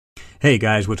Hey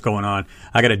guys, what's going on?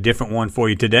 I got a different one for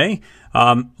you today.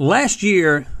 Last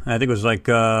year, I think it was like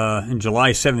in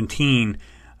July 17,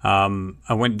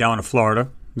 I went down to Florida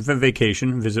for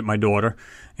vacation, visit my daughter.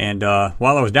 And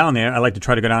while I was down there, I like to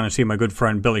try to go down and see my good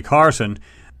friend Billy Carson.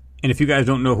 And if you guys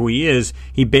don't know who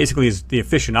he basically is the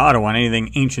aficionado on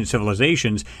anything ancient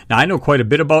civilizations. Now, I know quite a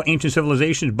bit about ancient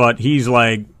civilizations, but he's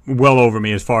like well over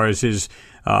me as far as his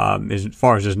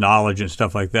knowledge and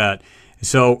stuff like that.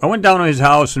 So I went down to his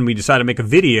house and we decided to make a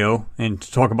video and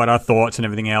to talk about our thoughts and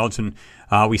everything else. And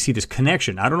we see this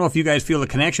connection. I don't know if you guys feel the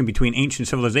connection between ancient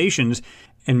civilizations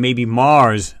and maybe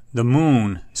Mars, the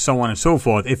moon, so on and so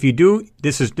forth. If you do,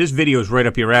 this video is right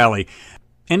up your alley.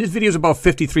 And this video is about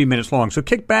 53 minutes long. So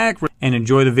kick back and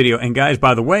enjoy the video. And guys,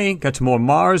 by the way, got some more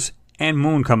Mars and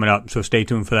moon coming up. So stay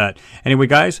tuned for that. Anyway,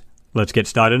 guys, let's get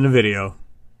started in the video.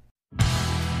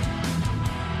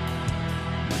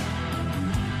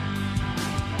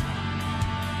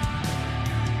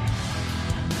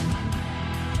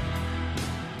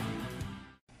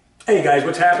 Hey guys,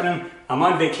 what's happening? I'm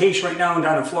on vacation right now. I'm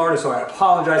down in Florida, so I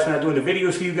apologize for not doing the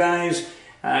videos for you guys.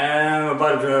 I'm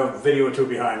about a video or two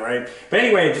behind, right? But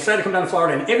anyway, I decided to come down to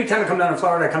Florida, and every time I come down to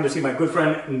Florida, I come to see my good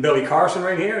friend Billy Carson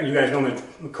right here. You guys know me as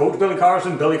Coach Billy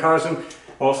Carson,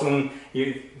 also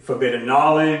Forbidden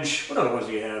Knowledge. What other ones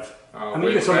do you have?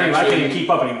 You got so many I can't even keep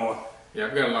up anymore. Yeah,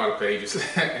 I've got a lot of pages.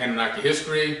 And like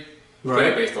history,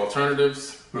 right? Based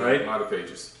alternatives, right? A lot of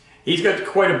pages. He's got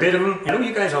quite a bit of them. I know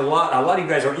you guys a lot of you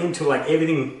guys are into like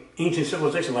everything ancient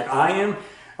civilization like I am.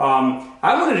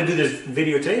 I wanted to do this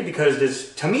video today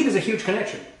because to me there's a huge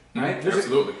connection, right?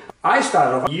 Absolutely. I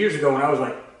started off years ago when I was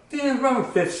like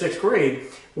around 5th, 6th grade,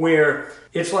 where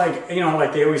it's like,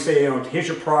 like they always say, here's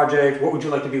your project, what would you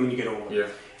like to be when you get older? Yeah.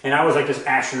 And I was like this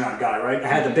astronaut guy, right? I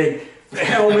had the big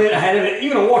helmet, I had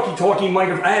even a walkie-talkie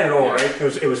microphone, I had it all, right?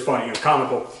 It was funny, it was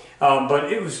comical.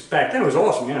 But it was, back then it was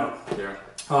awesome, Yeah.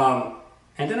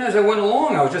 And then as I went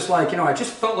along, I was just like, I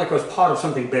just felt like I was part of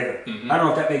something bigger. I don't know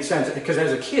if that makes sense, because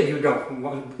as a kid, you would go, you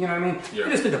know what I mean? Yeah.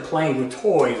 You just into playing with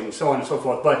toys and so on and so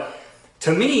forth. But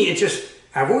to me,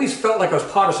 I've always felt like I was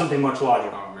part of something much larger.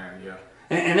 Oh man, yeah.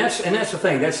 And that's the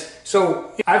thing.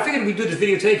 So I figured we'd do this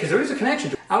video today because there is a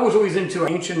connection. I was always into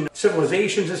ancient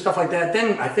civilizations and stuff like that.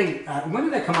 Then I think, when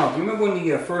did that come out? Do you remember when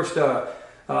the first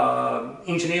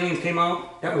Ancient Aliens came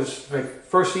out? That was like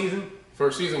first season?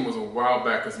 First season was a while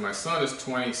back because my son is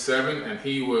 27 and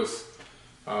he was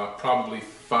probably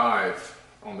 5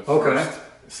 on the first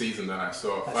season that I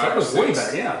saw. That was way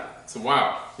back, yeah. It's a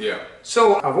while, yeah.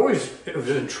 So I've always was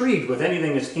intrigued with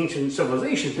anything that's ancient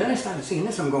civilizations. Then I started seeing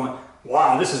this, I'm going,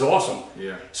 wow, this is awesome.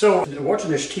 Yeah. So watching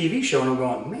this TV show and I'm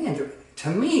going, man, to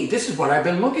me, this is what I've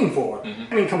been looking for.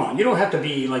 I mean, come on, you don't have to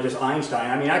be like this Einstein.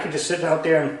 I mean, I could just sit out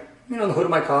there and, on the hood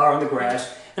of my car on the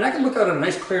grass, and I can look out on a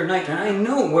nice clear night, and I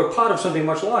know we're part of something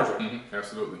much larger.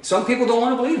 Absolutely. Some people don't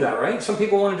want to believe that, right? Some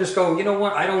people want to just go, you know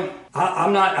what? I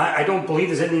don't believe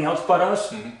there's anything else but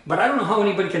us. But I don't know how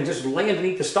anybody can just lay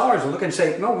underneath the stars and look and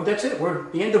say, no, that's it. We're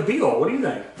the end of be all. What do you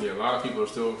think? Yeah, a lot of people are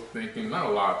still thinking, not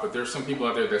a lot, but there's some people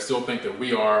out there that still think that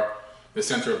we are the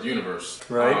center of the universe.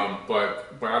 Right. But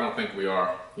I don't think we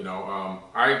are.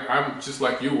 I'm just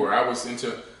like you were. I was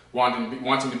into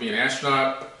wanting to be an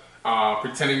astronaut.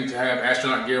 Pretending to have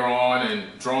astronaut gear on and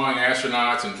drawing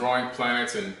astronauts and drawing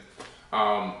planets, and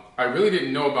I really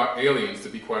didn't know about aliens, to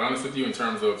be quite honest with you, in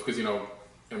terms of, because you're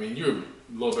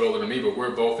a little bit older than me, but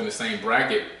we're both in the same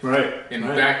bracket. Right. And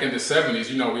back in the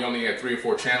 70s, we only had 3 or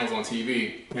 4 channels on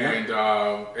TV, and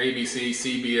ABC,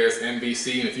 CBS,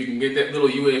 NBC, and if you can get that little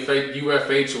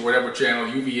UFH or whatever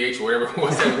channel, UVH or whatever it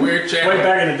was, that weird channel. Way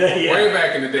back in the day, yeah. Way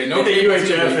back in the day. No the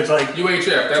UHF, it's like UHF.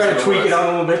 That's trying to tweak it out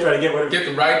a little bit, try to get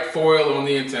the right foil on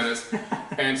the antennas.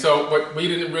 And so, but we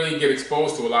didn't really get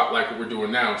exposed to a lot like what we're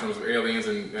doing now in terms of aliens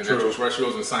and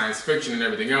extraterrestrials and science fiction and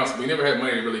everything else. We never had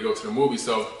money to really go to the movies,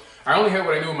 so I only had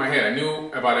what I knew in my head. I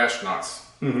knew about astronauts,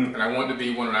 and I wanted to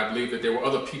be one, and I believed that there were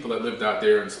other people that lived out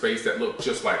there in space that looked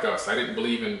just like us. I didn't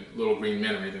believe in little green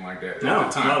men or anything like that at the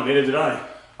time. No, neither did I.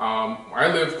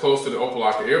 I lived close to the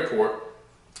Opelika Airport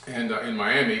and in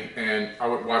Miami, and I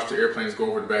would watch the airplanes go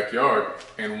over the backyard,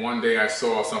 and one day I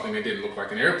saw something that didn't look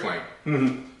like an airplane.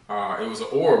 It was an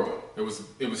orb. It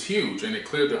was huge, and it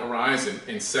cleared the horizon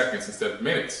in seconds instead of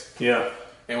minutes. Yeah.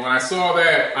 And when I saw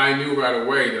that, I knew right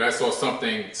away that I saw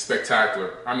something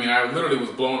spectacular. I mean, I literally was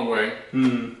blown away.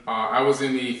 I was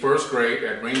in the 1st grade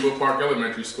at Rainbow Park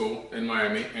Elementary School in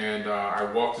Miami, and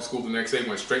I walked to school the next day,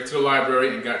 went straight to the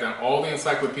library, and got down all the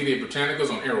Encyclopedia Britannicas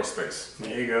on aerospace.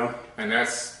 There you go. And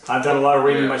that's I've done a lot of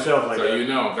reading myself. Like so that. you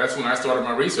know, that's when I started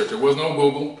my research. There was no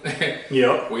Google.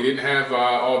 Yep. We didn't have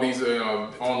all these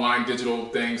online digital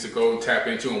things to go and tap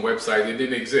into and websites. It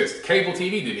didn't exist. Cable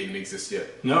TV didn't even exist yet.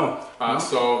 No.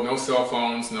 So no cell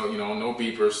phones, no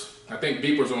beepers. I think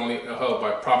beepers were only held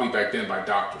by probably back then by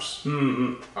doctors.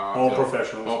 Mm-hmm. All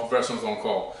professionals. All professionals on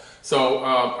call. So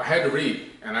I had to read,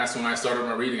 and that's when I started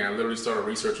my reading. I literally started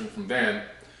researching from then.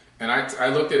 And I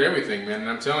looked at everything, man, and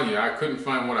I'm telling you, I couldn't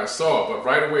find what I saw. But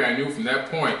right away, I knew from that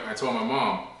point, I told my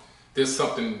mom, there's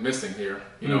something missing here.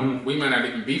 You know, we might not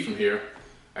even be from here.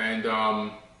 And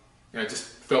it just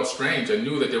felt strange. I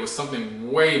knew that there was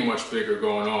something way much bigger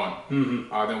going on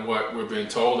than what we're being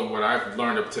told and what I've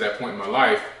learned up to that point in my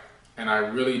life. And I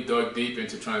really dug deep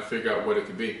into trying to figure out what it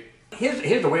could be.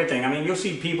 Here's the weird thing. I mean, you'll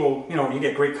see people, you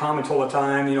get great comments all the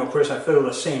time. Chris, I feel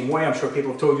the same way. I'm sure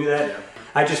people have told you that. Yeah.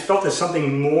 I just felt there's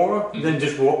something more than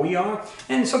just what we are.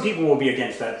 And some people will be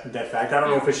against that fact. I don't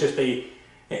know if it's just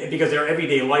because their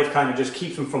everyday life kind of just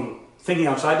keeps them from thinking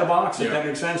outside the box, if that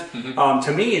makes sense.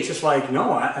 To me, it's just like,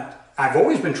 no, I've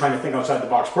always been trying to think outside the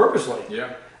box purposely.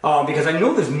 Yeah. Because I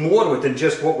know there's more to it than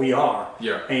just what we are.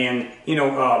 Yeah. And,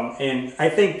 and I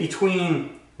think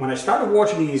between when I started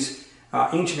watching these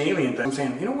ancient alien things, I'm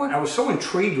saying, you know what, I was so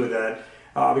intrigued with that.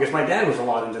 Because my dad was a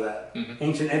lot into that,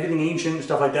 everything ancient and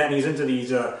stuff like that, and he's into these,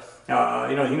 he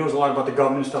knows a lot about the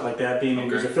government and stuff like that,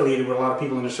 he's affiliated with a lot of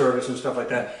people in the service and stuff like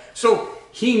that. So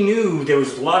he knew there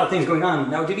was a lot of things going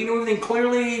on. Now, did he know everything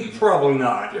clearly? Probably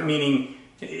not. Yeah. Meaning,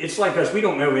 it's like us, we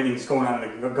don't know everything that's going on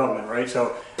in the government, right?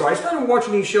 So I started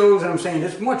watching these shows, and I'm saying,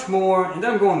 there's much more, and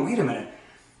then I'm going, wait a minute.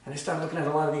 And I started looking at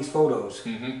a lot of these photos.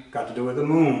 Got to do with the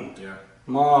moon,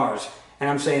 Mars. And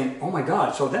I'm saying, oh my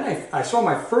God. So then I saw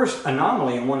my first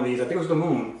anomaly in one of these, I think it was the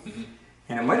moon,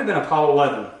 and it might have been Apollo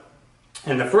 11.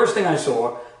 And the first thing I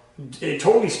saw, it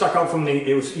totally stuck out from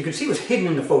you could see it was hidden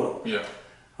in the photo. Yeah.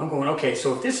 I'm going, okay,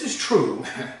 so if this is true,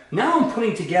 now I'm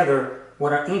putting together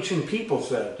what our ancient people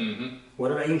said. What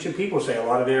did our ancient people say? A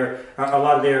lot of their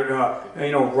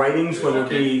writings, whether it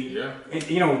be,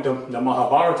 the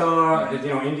Mahabharata,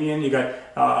 Indian. You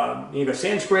got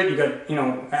Sanskrit. You got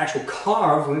their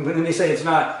carved. When they say it's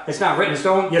not written in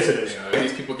stone, yes, it is. Yeah,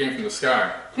 these people came from the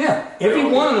sky. Yeah, every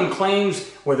one of them claims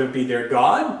whether it be their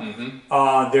god,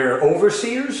 their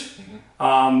overseers.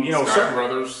 Sky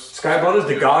Brothers,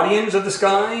 the guardians of the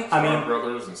sky. Sky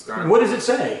Brothers and Sky. What does it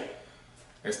say?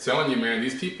 It's telling you, man.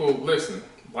 These people, listen.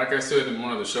 Like I said in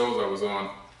one of the shows I was on,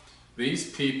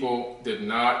 these people did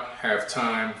not have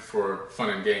time for fun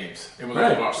and games. It was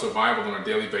all about survival on a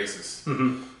daily basis.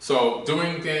 So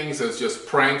doing things as just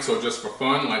pranks or just for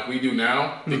fun, like we do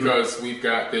now, because we've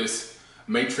got this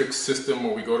matrix system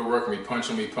where we go to work and we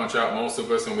punch out, most of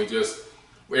us, and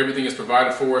everything is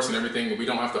provided for us and everything. We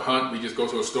don't have to hunt. We just go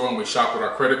to a store and we shop with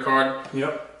our credit card.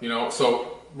 Yep.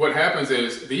 So what happens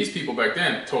is these people back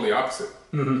then, totally opposite.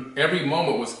 Every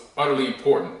moment was utterly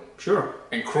important. Sure.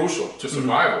 And crucial to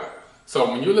survival. So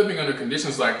when you're living under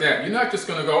conditions like that, you're not just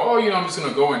going to go, I'm just going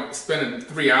to go and spend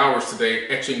 3 hours today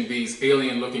etching these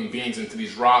alien-looking beings into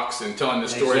these rocks and telling the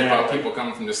story about people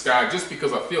coming from the sky just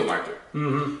because I feel like it.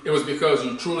 It was because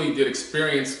you truly did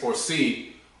experience or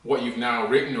see what you've now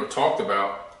written or talked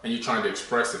about, and you're trying to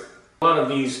express it. A lot of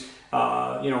these,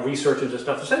 researchers and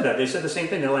stuff have said that. They said the same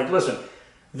thing. They're like, listen,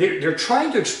 they're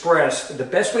trying to express the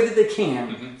best way that they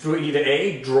can through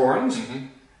either drawings,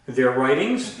 their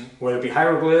writings, whether it be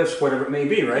hieroglyphs, whatever it may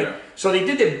be, right? Yeah. So they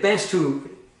did their best to,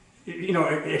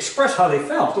 express how they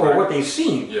felt or what they've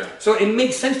seen. Yeah. So it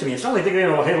makes sense to me. It's not like they're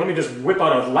going to, hey, let me just whip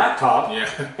out a laptop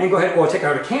and go ahead or take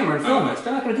out a camera and film it.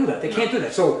 They're not going to do that. They can't do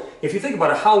that. So if you think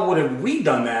about it, how would have we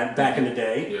done that back in the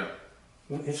day? Yeah.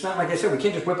 It's not like I said, we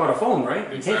can't just whip out a phone,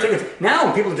 right? Exactly. You can't take it.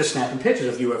 Now people are just snapping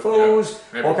pictures of UFOs,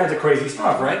 all kinds of crazy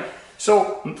stuff, right?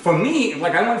 So for me,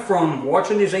 like I went from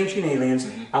watching these ancient aliens,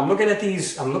 I'm looking at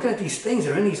these things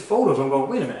that are in these photos, I'm going,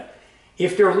 wait a minute.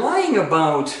 If they're lying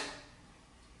about,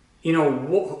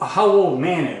 how old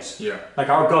man is, like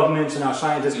our governments and our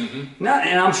scientists, and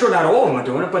I'm sure not all of them are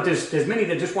doing it, but there's many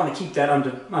that just want to keep that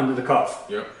under the cuff.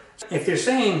 Yeah. If they're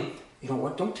saying,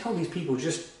 don't tell these people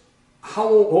just how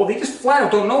old, or they just flat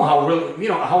out don't know how really,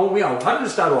 how old we are. How did it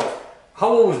start off? How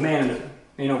old was man,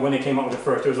 when they came up with it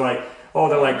first? It was like,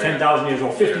 they're like 10,000 years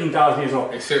old, 15,000 years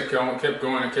old. It kept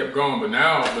going, but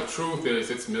now the truth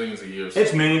is it's millions of years.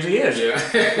 It's millions of years. Yeah.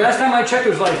 Last time I checked, it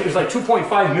was like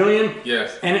 2.5 million.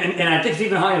 Yes. And I think it's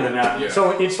even higher than that. Yeah.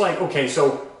 So it's like, okay,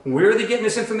 so where are they getting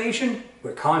this information?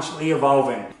 We're constantly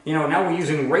evolving. Now we're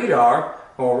using radar,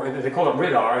 or they call it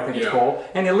radar, I think it's called,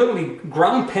 and they're literally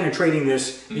ground penetrating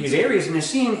these areas, and they're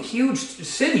seeing huge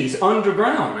cities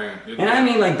underground. And I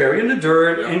mean, like buried in the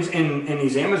dirt, and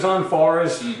these Amazon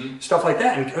forests, stuff like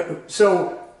that. And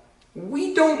so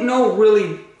we don't know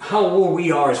really how old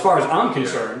we are, as far as I'm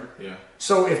concerned.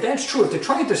 So if that's true, if they're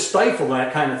trying to stifle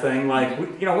that kind of thing, like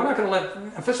we're not going to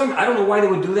let. For some, I don't know why they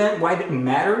would do that. Why it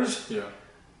matters.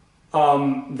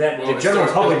 That the general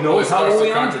public knows how old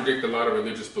we are. It contradict a lot of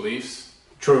religious beliefs.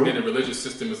 True. And the religious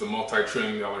system is a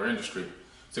multi-trillion-dollar industry.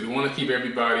 So you want to keep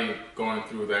everybody going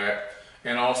through that,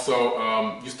 and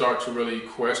also you start to really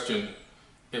question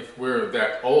if we're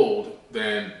that old,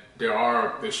 then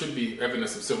there should be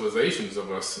evidence of civilizations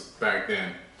of us back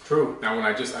then. True. Now, when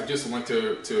I just went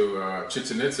to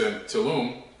Chichen Itza and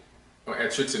Tulum,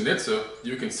 at Chichen Itza,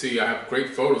 you can see I have great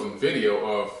photos and video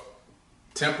of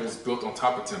temples built on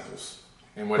top of temples.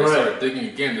 And when they started digging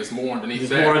again, there's more underneath.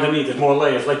 There's more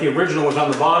layers. Like the original was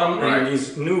on the bottom, and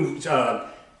these new,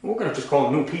 we're going to just call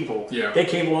them new people. They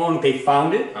came along, they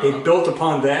found it, they built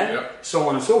upon that, so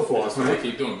on and so forth. That's what they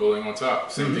keep doing, building on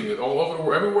top. Same thing all over the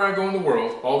world, everywhere I go in the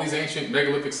world, all these ancient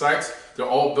megalithic sites, they're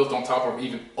all built on top of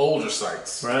even older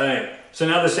sites. Right. So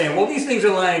now they're saying, well, these things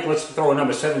are like, let's throw a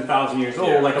number, 7,000 years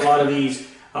old, like a lot of these,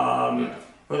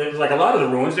 like a lot of the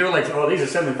ruins, they were like, oh, these are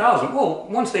 7,000. Well,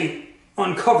 once they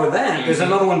uncover that, there's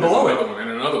another one below it. And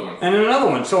another one. And another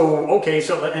one. So, okay,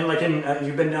 so, and like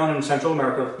you've been down in Central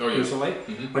America recently,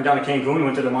 went down to Cancun,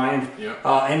 went to the Mayan,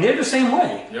 and they're the same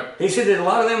way. They said that a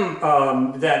lot of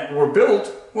them that were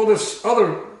built, well, there's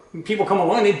other people come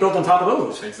along, they built on top of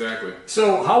those. Exactly.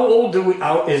 So how old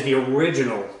is the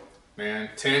original? Man,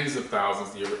 tens of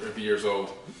thousands of years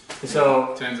old.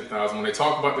 So tens of thousands. When they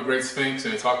talk about the Great Sphinx,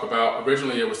 and they talk about,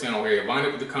 originally they were saying, okay, it lined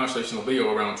up with the constellation of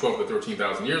Leo around 12 to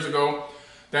 13,000 years ago.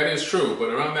 That is true, but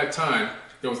around that time,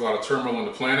 there was a lot of turmoil on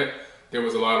the planet. There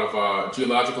was a lot of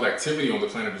geological activity on the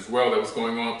planet as well that was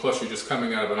going on. Plus, you're just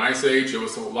coming out of an ice age. There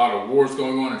was a lot of wars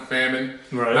going on and famine.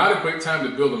 Not a great time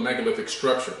to build a megalithic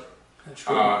structure. That's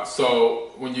true.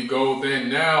 So when you go then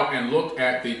now and look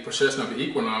at the precession of the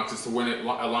equinox as to when it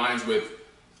aligns with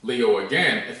Leo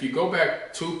again, if you go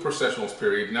back 2 precessional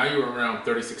period, now you're around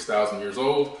 36,000 years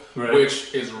old,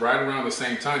 which is right around the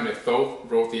same time that Thoth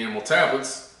wrote the Emerald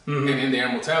Tablets. And in the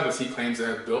Emerald Tablets, he claims to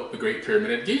have built the Great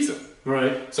Pyramid at Giza.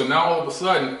 So now all of a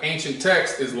sudden, ancient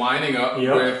text is lining up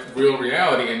with real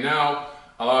reality, and now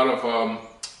a lot of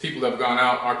people have gone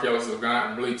out, archaeologists have gone out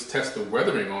and really tested the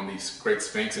weathering on these Great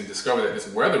Sphinx and discovered that this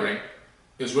weathering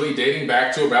is really dating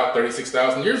back to about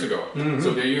 36,000 years ago.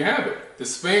 So there you have it. The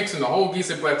Sphinx and the whole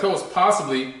Giza Plateau is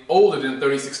possibly older than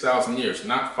 36,000 years.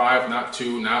 Not 5, not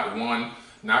 2, not 1,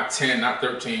 not 10, not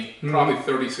 13, probably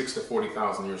 36 to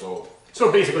 40,000 years old. So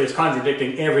basically, it's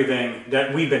contradicting everything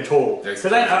that we've been told.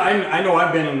 Because I know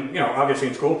I've been, obviously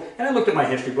in school, and I looked at my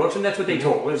history books, and that's what they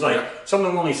told. It was like some of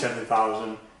them only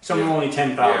 7,000, some of them only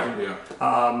 10,000.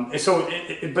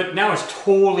 But now it's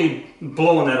totally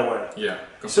blowing that away.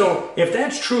 Completely. So if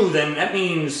that's true, then that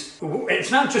means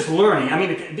it's not just learning. I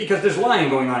mean, because there's lying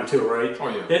going on too, right?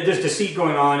 There's deceit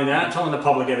going on, and they're not telling the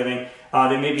public everything.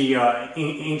 There may be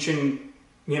ancient,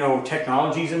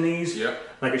 technologies in these.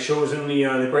 Like it shows in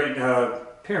the Great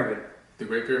Pyramid. The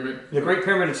Great Pyramid? The Great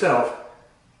Pyramid itself.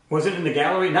 Was it in the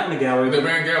gallery? Not in the gallery. The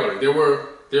Grand Gallery.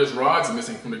 There's rods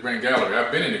missing from the Grand Gallery.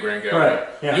 I've been in the Grand Gallery.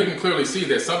 You can clearly see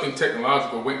that something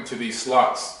technological went into these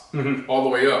slots all the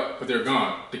way up, but they're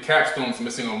gone. The capstone's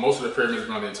missing on most of the pyramids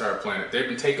around the entire planet. They've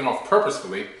been taken off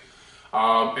purposefully.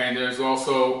 And there's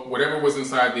also whatever was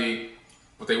inside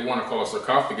what they want to call a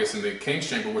sarcophagus in the King's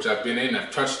Chamber, which I've been in, I've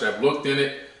touched, I've looked in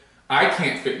it. I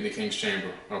can't fit in the King's Chamber,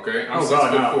 okay? I'm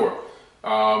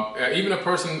 6'4". Even a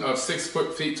person of 6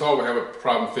 feet tall would have a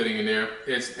problem fitting in there.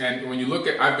 And when you look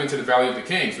at, I've been to the Valley of the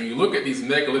Kings. When you look at these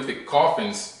megalithic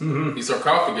coffins, these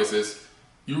sarcophaguses,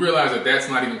 you realize that that's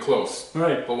not even close.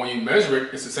 But when you measure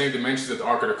it, it's the same dimensions as the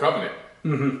Ark of the Covenant.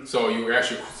 So you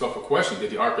ask yourself a question: did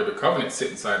the Ark of the Covenant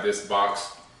sit inside this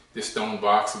box, this stone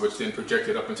box, which then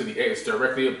projected up into the air? It's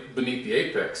directly beneath the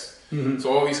apex.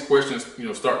 So all these questions,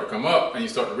 start to come up, and you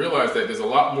start to realize that there's a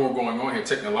lot more going on here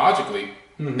technologically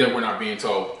that we're not being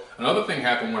told. Another thing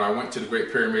happened when I went to the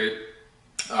Great Pyramid.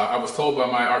 I was told by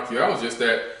my archaeologist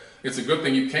that it's a good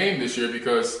thing you came this year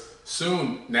because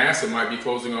soon NASA might be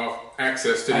closing off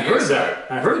access to the inside.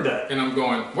 I heard that. And I'm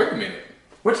going, wait a minute.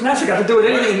 What's NASA got to do with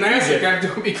anything? What's NASA got to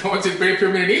do with me going to the Great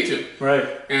Pyramid in Egypt?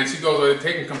 And she goes, they're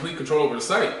taking complete control over the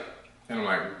site. And I'm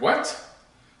like, what?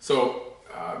 So,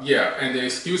 and the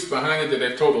excuse behind it that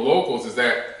they've told the locals is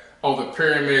that, the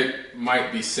pyramid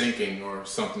might be sinking or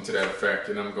something to that effect.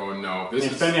 And I'm going, no.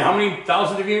 It's been how many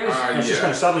thousands of years? It's just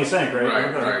going to suddenly sink,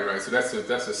 right? Right. So that's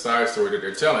a side story that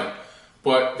they're telling.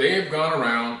 But they have gone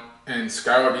around and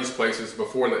scoured these places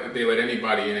before they let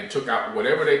anybody in and took out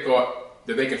whatever they thought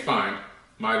that they could find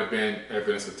might have been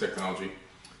evidence of technology.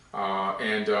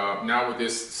 Now with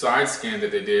this side scan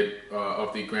that they did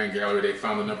of the Grand Gallery, they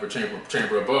found another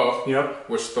chamber above,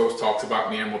 which talks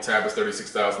about the Emerald Tablets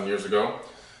 36,000 years ago.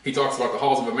 He talks about the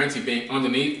halls of Amenti being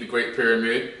underneath the Great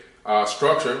Pyramid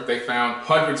structure. They found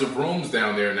hundreds of rooms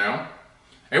down there now.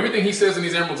 Everything he says in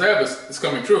these Emerald Tablets is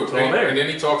coming true. And then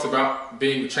he talks about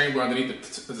being the chamber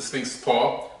underneath the Sphinx's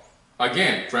paw.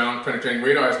 Again, ground penetrating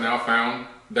radar has now found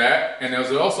that. And there's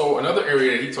also another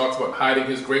area that he talks about hiding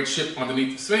his great ship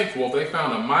underneath the Sphinx. Well, they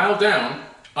found a mile down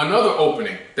another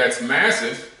opening that's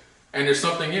massive, and there's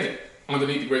something in it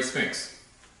underneath the Great Sphinx.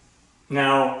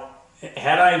 Now,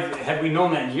 had we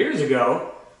known that years ago,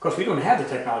 of course, we don't have the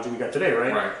technology we got today,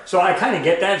 right? Right. So I kind of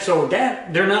get that. So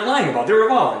that they're not lying about. They're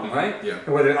evolving, right? Yeah.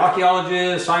 Whether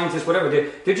archaeologists, scientists, whatever,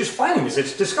 they're just finding this.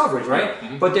 It's discoveries, right?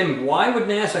 Yeah. But then why would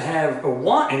NASA have or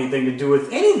want anything to do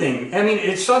with anything? I mean,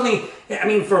 it's suddenly. I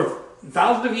mean, for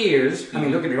thousands of years. I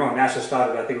mean, don't get me wrong. NASA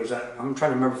started. I think it was. I'm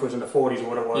trying to remember if it was in the 40s or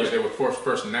what it was. Yeah, they were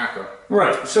first NACA.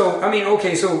 Right. So I mean,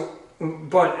 okay. So,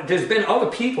 but there's been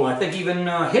other people. I think even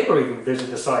Hitler even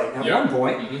visited the site at one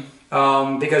point.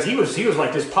 Because he was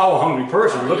like this power-hungry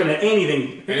person looking at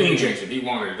anything ancient. He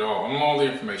wanted it all the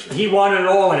information. He wanted it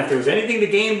all, and if there was anything to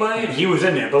gain by it, he was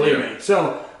in there, believe me.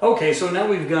 So, okay, so now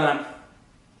we got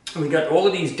all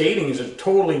of these datings are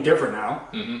totally different now.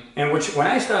 And which, when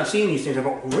I start seeing these things, I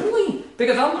go, really?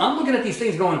 Because I'm looking at these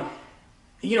things going,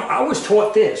 you know, I was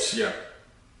taught this. Yeah.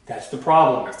 That's the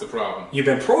problem. That's the problem. You've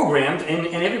been programmed, and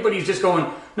everybody's just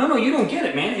going, no, you don't get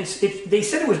it, man. They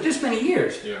said it was this many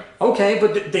years. Yeah. Okay,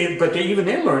 but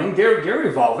they're learning. They're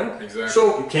evolving. Exactly.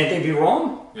 So can't they be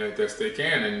wrong? Yeah, yes, they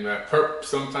can, and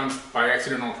sometimes by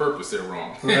accident, on purpose, they're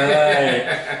wrong.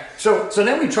 Right. So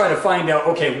then we try to find out.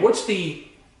 Okay, what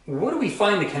do we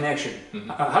find the connection?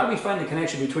 How do we find the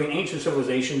connection between ancient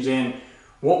civilizations and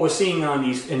what we're seeing in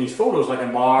these photos, like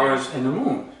on Mars and the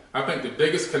Moon? I think the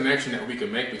biggest connection that we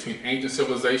can make between ancient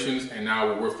civilizations and now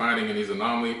what we're finding in these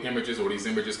anomaly images, or these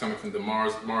images coming from the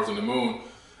Mars and the Moon,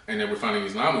 and that we're finding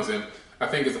these anomalies in, I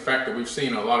think is the fact that we've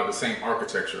seen a lot of the same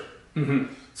architecture.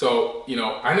 So, you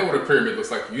know, I know what a pyramid looks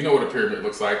like. You know what a pyramid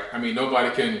looks like. I mean,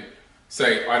 nobody can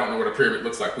say, I don't know what a pyramid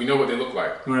looks like. We know what they look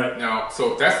like. Right. Now,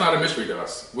 so that's not a mystery to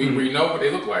us. We know what they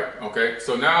look like, okay?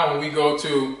 So now when we go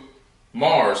to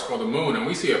Mars or the Moon and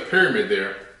we see a pyramid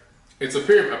there, it's a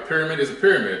pyramid. A pyramid is a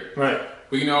pyramid. Right.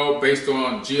 We know based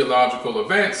on geological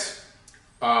events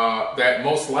that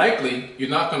most likely you're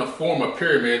not going to form a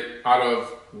pyramid out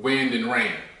of wind and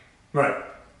rain. Right.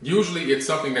 Usually it's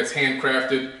something that's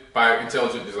handcrafted by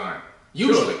intelligent design.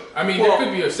 Usually. Sure. I mean, there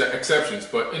could be exceptions,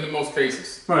 but in most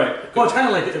cases. Right. Well, it's kind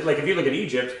of like if you look at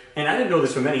Egypt, and I didn't know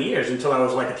this for many years until I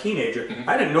was like a teenager.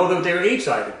 I didn't know that they were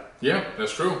 8-sided. Yeah,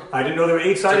 that's true. I didn't know there were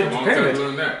 8-sided pyramids. To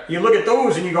learn that. You look at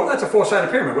those and you go, that's a 4-sided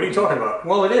pyramid. What are you talking about?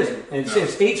 Well, it isn't. It's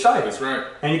 8-sided. That's right.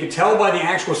 And you can tell by the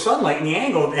actual sunlight and the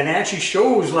angle, and it actually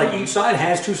shows like each side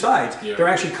has 2 sides. Yeah. They're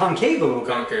actually concave a little bit.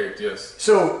 Concave, yes.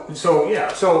 So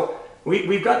yeah. So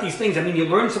we've got these things. I mean, you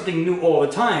learn something new all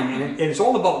the time, and it's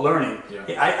all about learning.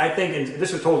 Yeah. I think, and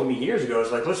this was told to me years ago,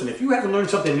 it's like, listen, if you haven't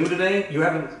learned something new today,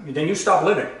 then you stop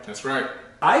living. That's right.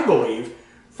 I believe,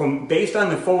 based on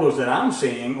the photos that I'm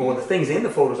seeing, or the things in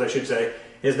the photos, I should say,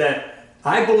 is that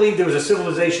I believe there was a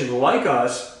civilization like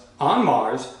us on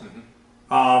Mars,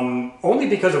 only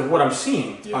because of what I'm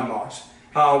seeing on Mars.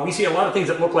 We see a lot of things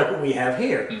that look like what we have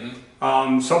here.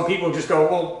 Some people just go,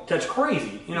 well, that's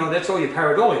crazy. You know, that's all your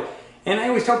pareidolia. And I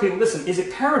always tell people, listen, is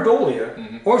it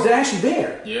pareidolia, or is it actually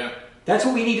there? Yeah. That's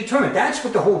what we need to determine. That's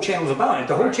what the whole channel is about.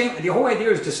 The whole idea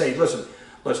is to say, listen,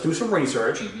 let's do some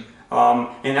research.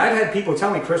 And I've had people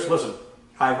tell me, Chris, listen,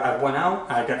 I've went out,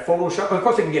 I've got Photoshop. Of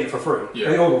course, they can get it for free,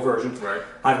 the older version. Right.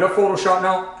 I've got Photoshop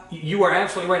now. You are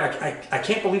absolutely right. I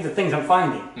can't believe the things I'm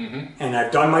finding, and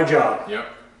I've done my job. Yep.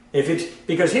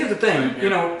 Because here's the thing, you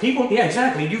know, people. Yeah,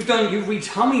 exactly. You've reached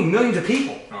how many millions of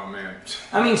people? Oh man.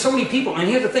 I mean, so many people. And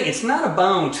here's the thing, it's not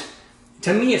about.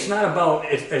 To me, it's not about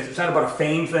a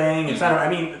fame thing. It's not. I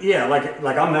mean, yeah,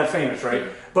 like I'm that famous, right? Yeah.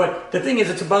 But the thing is,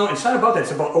 it's not about that.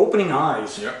 It's about opening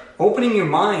eyes, opening your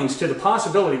minds to the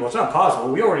possibility. Well, it's not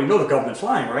possible. We already know the government's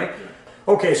lying, right?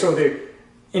 Yeah. Okay, so they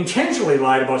intentionally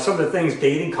lied about some of the things,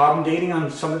 carbon dating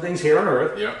on some of the things here on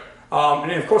Earth. Yeah.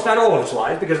 And of course, not all of it's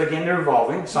lies, because again, they're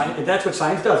evolving. Science, that's what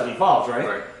science does. It evolves,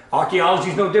 right? Archaeology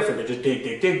is no different. They just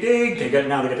dig. They got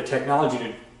the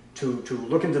technology to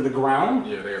look into the ground.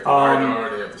 Yeah, they have the radar,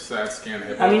 they have the side scan.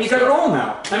 I mean, you got it all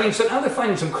now. I mean, so now they're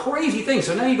finding some crazy things.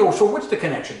 So now you go, so what's the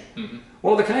connection?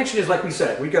 Well, the connection is, like we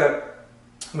said, we got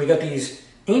these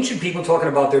ancient people talking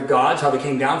about their gods, how they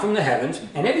came down from the heavens,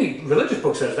 and every religious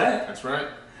book says that. That's right.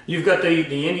 You've got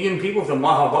the Indian people of the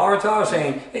Mahabharata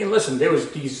saying, hey, listen, there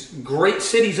was these great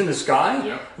cities in the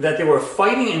sky that they were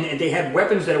fighting, and they had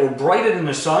weapons that were brighter than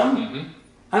the sun.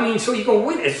 I mean, so you go,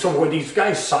 wait, so were these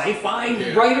guys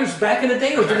sci-fi writers back in the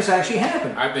day, or did this actually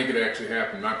happen? I think it actually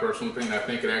happened. My personal opinion, I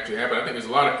think it actually happened. I think there's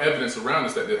a lot of evidence around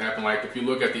us that did happen. Like if you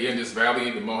look at the Indus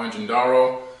Valley, the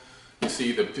Mohenjo-Daro, you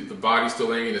see the body still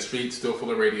laying in the street, still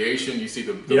full of radiation. You see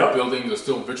the buildings are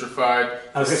still vitrified.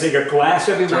 I was going to say, you got glass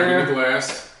everywhere. Turning into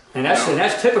glass. And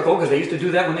that's typical, because they used to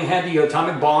do that when they had the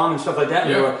atomic bomb and stuff like that.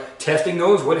 And they were testing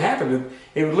those. What happened?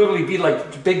 It would literally be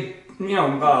like big,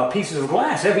 pieces of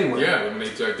glass everywhere. Yeah, when they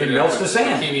it melts the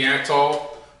sand. Bikini Atoll,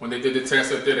 when they did the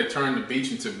test up there, they turned the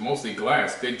beach into mostly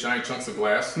glass, big giant chunks of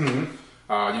glass. You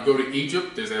go to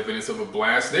Egypt, there's evidence of a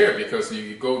blast there, because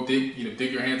you go dig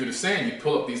your hand through the sand, you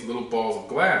pull up these little balls of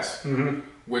glass,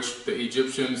 which the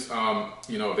Egyptians,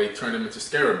 they turned them into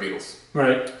scarab beetles.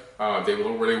 Right. They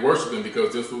worshipped them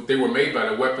because they were made by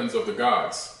the weapons of the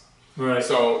gods. Right.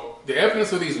 So the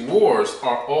evidence of these wars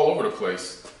are all over the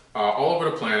place, all over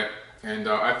the planet, and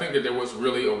I think that there was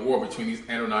really a war between these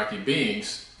Anunnaki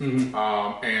beings. And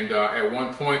at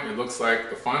one point, it looks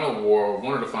like the final war, or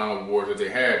one of the final wars that they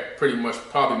had, probably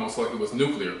most likely was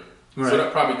nuclear. Right. So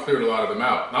that probably cleared a lot of them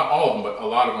out. Not all of them, but a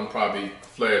lot of them probably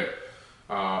fled.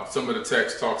 Some of the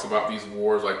text talks about these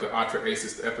wars, like the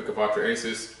Atrahasis, the Epic of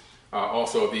Atrahasis.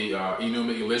 Also the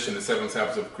Enuma Elish and the Seven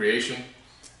Tablets of Creation.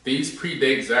 These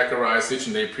predate Zechariah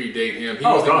Sitchin, they predate him.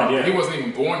 He wasn't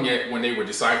even born yet when they were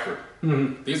deciphered.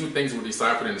 These were things that were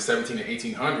deciphered in the 17 and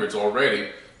 1800s already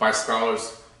by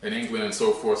scholars in England and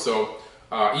so forth. So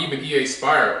even E.A.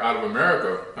 Spire out of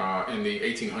America in the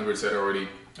 1800s had already,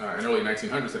 in early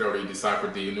 1900s had already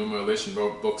deciphered the Enuma Elish and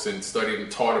wrote books and studied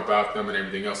and taught about them and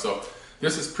everything else. So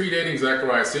this is predating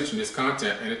Zechariah Sitchin, this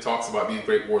content, and it talks about these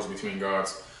great wars between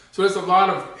gods. So there's a lot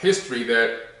of history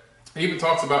that even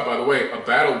talks about, by the way, a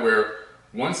battle where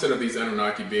one set of these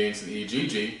Anunnaki beings, the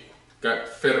EGG, got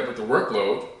fed up with the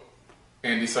workload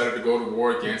and decided to go to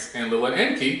war against Enlil and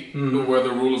Enki, who were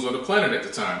the rulers of the planet at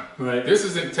the time. Right. This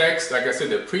is in text, like I said,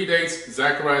 that predates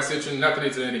Zechariah Sitchin. Not that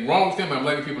there's anything wrong with him. I'm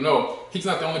letting people know he's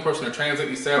not the only person to translate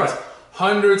these tablets. Right.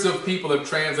 Hundreds of people have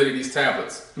translated these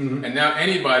tablets. And now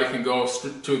anybody can go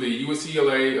to the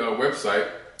UCLA website,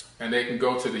 and they can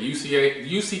go to the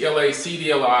UCLA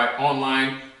CDLI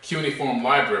online cuneiform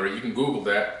library. You can Google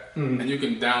that, and you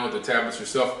can download the tablets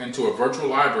yourself into a virtual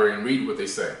library and read what they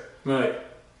say. Right.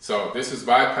 So this is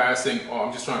bypassing,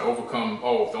 I'm just trying to overcome,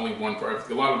 if only one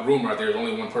person. A lot of rumor out there is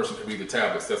only one person can read the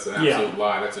tablets. That's an absolute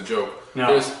lie. That's a joke. No.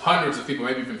 There's hundreds of people,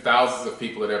 maybe even thousands of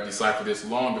people that have deciphered this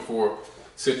long before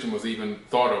Sitchin was even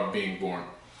thought of being born.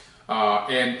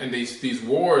 And these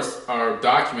wars are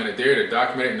documented there. They're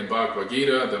documented in the Bhagavad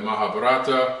Gita, the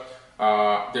Mahabharata.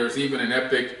 There's even an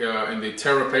epic in the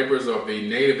Terra Papers of the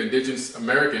native indigenous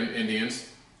American Indians,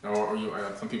 or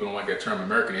some people don't like that term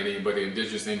American Indian, but the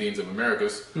indigenous Indians of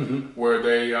Americas, where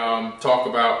they talk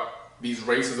about these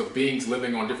races of beings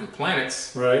living on different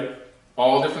planets. Right.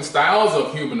 All different styles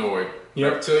of humanoid.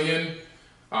 Reptilian,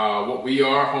 what we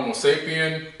are, Homo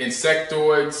sapien,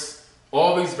 insectoids,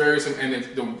 all these various, and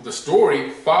the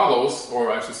story follows,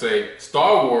 or I should say,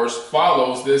 Star Wars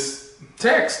follows this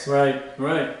text. Right.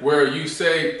 Where you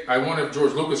say, I wonder if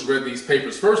George Lucas read these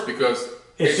papers first, because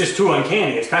it's just too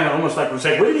uncanny. It's kind of almost like,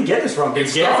 where did he get this from? Did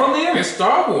he get it from there? It's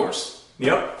Star Wars.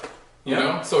 Yep. You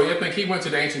know? So I think he went to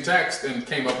the ancient text and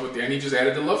came up with and he just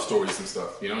added the love stories and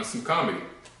stuff, and some comedy.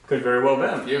 Could very well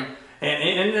been. Yeah.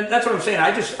 And that's what I'm saying.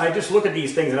 I just look at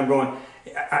these things and I'm going,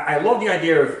 I love the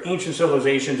idea of ancient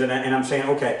civilizations, and I'm saying,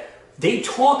 okay, they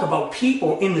talk about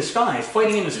people in the skies,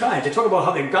 fighting in the skies. They talk about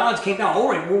how the gods came down. All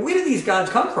right, well, where did these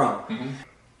gods come from?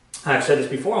 I've said this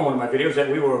before in one of my videos, that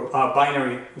we were a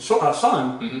binary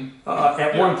sun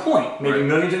at one point, maybe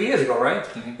millions of years ago, right?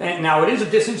 And now it is a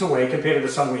distance away compared to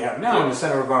the sun we have now in the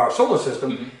center of our solar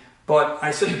system. But I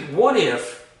said, what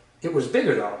if it was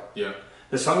bigger, though? Yeah.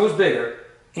 The sun was bigger.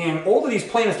 And all of these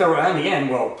planets that were in the end,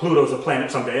 well, Pluto's a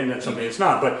planet someday, and then someday it's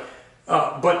not. But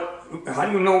how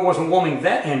do you know it wasn't warming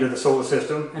that end of the solar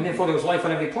system, and therefore there was life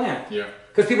on every planet? Yeah.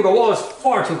 Because people go, well, it's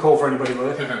far too cold for anybody to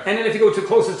live. And then if you go too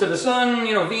closest to the sun,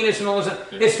 Venus and all this,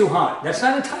 it's too hot. That's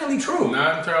not entirely true.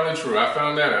 Not entirely true. I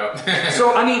found that out.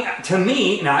 So, I mean, to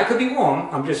me, now I could be wrong.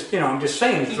 I'm just saying,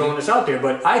 just throwing this out there.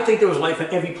 But I think there was life on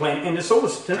every planet in the solar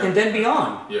system, and then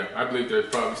beyond. Yeah, I believe there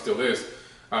probably still is.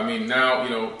 I mean, now,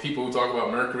 people who talk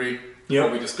about Mercury,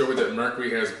 we discovered that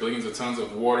Mercury has billions of tons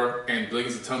of water and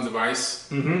billions of tons of ice.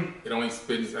 It only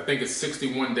spins, I think it's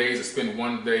 61 days to spin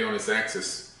one day on its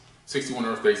axis. 61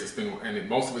 Earth days to spin, and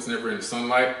most of it's never in the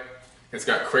sunlight. It's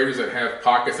got craters that have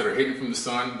pockets that are hidden from the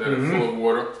sun that are full of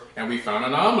water, and we found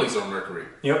anomalies on Mercury.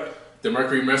 Yep. The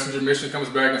Mercury Messenger mission comes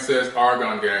back and says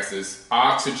argon gases,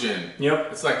 oxygen. Yep.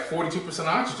 It's like 42%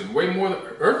 oxygen, way more than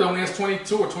Earth only has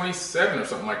 22 or 27 or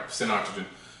something like percent oxygen.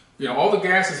 You know, all the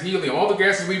gases, helium, all the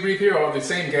gases we breathe here are the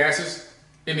same gases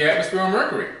in the atmosphere on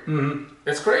Mercury.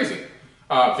 It's crazy.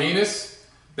 Venus.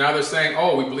 Now they're saying,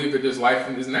 oh, we believe that there's life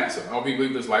in this NASA. Oh, we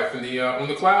believe there's life in the on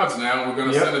the clouds now. We're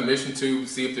going to send a mission to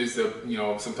see if there's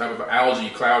some type of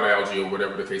cloud algae or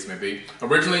whatever the case may be.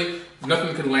 Originally,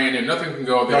 nothing could land there, nothing can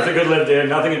go there. Nothing could live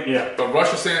there, But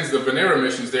Russia sends the Venera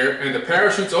missions there, and the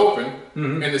parachute's open,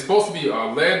 and it's supposed to be a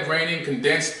lead-raining,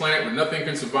 condensed planet where nothing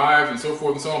can survive, and so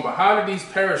forth and so on. But how did these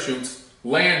parachutes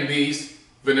land these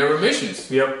Venera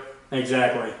missions? Yep,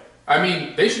 exactly. I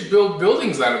mean, they should build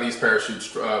buildings out of these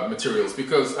parachute materials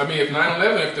because, I mean, if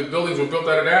 9/11, if the buildings were built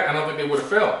out of that, I don't think they would have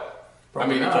fell.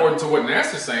 Probably I mean, not. according to what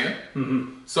NASA's saying.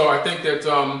 So I think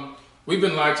that we've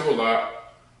been lied to a lot.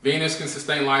 Venus can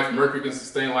sustain life, Mercury can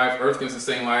sustain life, Earth can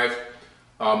sustain life.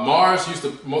 Mars used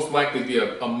to most likely be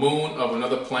a moon of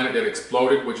another planet that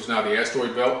exploded, which is now the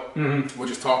asteroid belt, which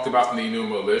is talked about in the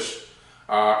Enuma Elish.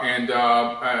 And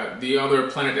the other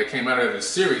planet that came out of the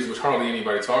Ceres, which hardly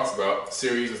anybody talks about,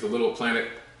 Ceres is the little planet,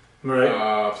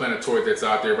 planetoid that's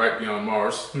out there right beyond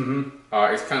Mars.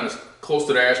 It's kind of close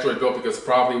to the asteroid belt because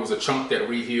probably it was a chunk that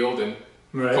rehealed and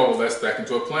coalesced back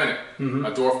into a planet.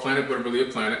 A dwarf planet, but really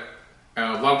a planet.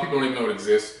 A lot of people don't even know it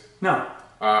exists. No.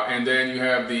 And then you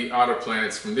have the outer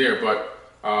planets from there. But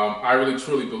I really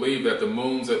truly believe that the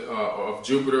moons of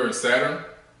Jupiter and Saturn,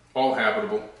 all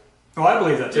habitable. Oh, I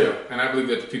believe that too. Yeah, and I believe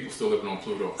that the people still living on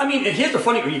Pluto. I mean, and here's the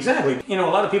funny, exactly. You know,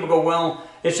 a lot of people go, well,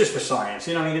 it's just for science.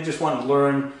 You know, I mean, they just want to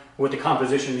learn what the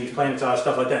composition of these planets are,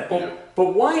 stuff like that.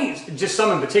 But why, just some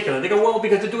in particular, they go, well,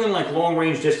 because they're doing like long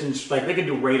range distance, like they can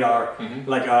do radar,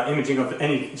 like imaging of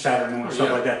any Saturn moon or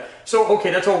stuff like that. So,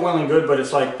 okay, that's all well and good, but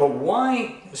it's like, but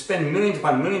why spend millions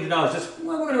upon millions of dollars just,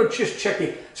 well, we're going to just check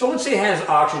the, so let's say it has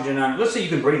oxygen on it. Let's say you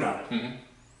can breathe on it.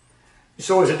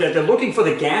 So is it that they're looking for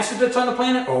the gases that's on the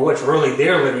planet, or what's really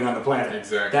there living on the planet?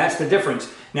 Exactly. That's the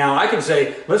difference. Now I can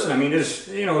say, listen, I mean, there's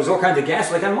all kinds of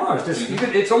gas like on Mars.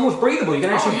 It's almost breathable. You can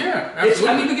actually. Oh yeah, absolutely.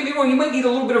 I mean, don't get me wrong. You might need a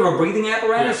little bit of a breathing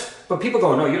apparatus, but people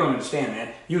go, no, you don't understand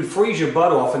that. You'd freeze your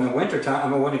butt off in the wintertime. I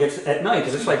mean, when it gets at night,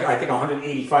 because it's like I think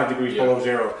 185 degrees below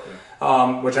zero,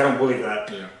 which I don't believe that.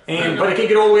 Yeah. But it can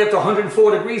get all the way up to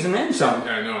 104 degrees and then some.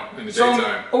 Yeah, I know. In the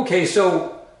daytime. Okay,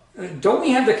 so don't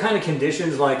we have the kind of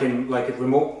conditions like in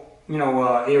remote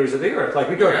areas of the earth? Like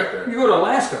you go to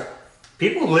Alaska,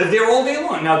 people live there all day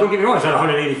long. Now, don't get me wrong, it's not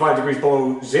 185 degrees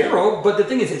below zero, but the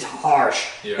thing is, it's harsh,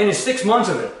 and it's 6 months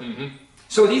of it.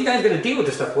 So these guys got to deal with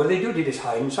this stuff. What do? They just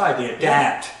hide inside. They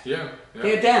adapt.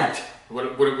 They adapt.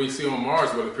 What we see on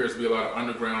Mars, what appears to be a lot of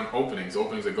underground openings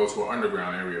that go to an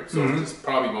underground area. So it's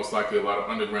probably most likely a lot of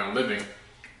underground living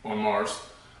on Mars.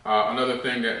 Another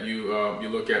thing that you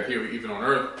look at here, even on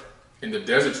Earth, in the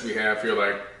deserts we have here,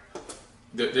 like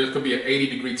there could be an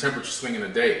 80-degree temperature swing in a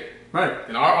day. Right.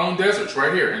 In our own deserts,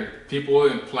 right here, and people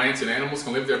and plants and animals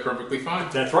can live there perfectly fine.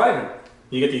 That's right.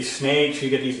 You get these snakes, you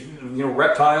get these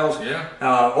reptiles,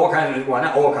 all kinds of, well,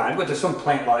 not all kinds, but there's some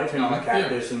plant life, like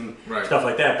cactus and stuff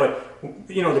like that. But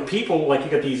the people, like you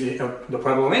got these the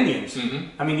Pueblo Indians.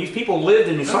 I mean, these people lived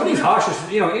in some of these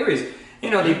harshest areas.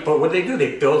 But what they do?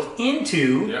 They built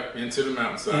into the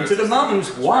mountainside. Into the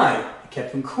mountains. Why? It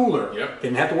kept them cooler.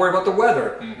 Didn't have to worry about the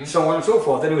weather, so on and so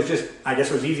forth. And it was just, I guess,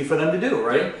 it was easy for them to do,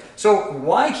 right? So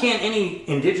why can't any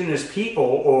indigenous people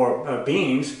or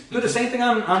beings do the same thing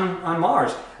on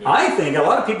Mars? I think a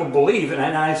lot of people believe, and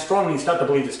I strongly start to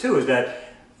believe this too, is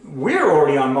that we're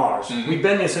already on Mars. We've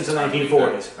been there since the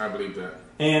 1940s. I believe that.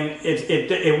 And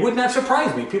it would not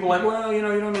surprise me. People are like, well, you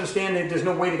don't understand that there's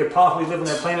no way they could possibly live on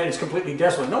that planet. It's completely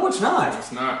desolate. No, it's not.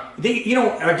 It's not.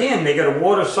 Again, they got a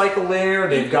water cycle there.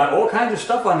 They've got all kinds of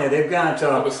stuff on there. They've got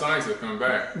all the signs that come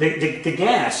back. The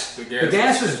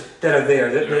gases that are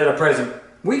there that are present.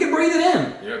 We can breathe it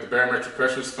in. Yeah, the barometric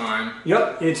pressure is fine.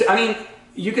 Yep.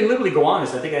 You can literally go on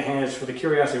this. I think it has, for the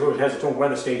Curiosity Road, it has its own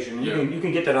weather station. You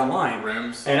can get that online.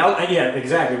 REMS. And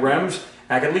exactly, REMS.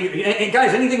 I could leave, and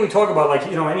guys, anything we talk about, like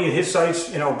any of his sites,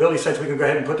 Billy's sites, we can go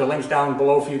ahead and put the links down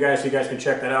below for you guys, so you guys can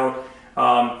check that out.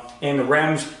 And the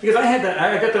REMS, because I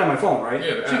got that on my phone, right?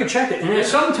 Yeah. So you can check it, and at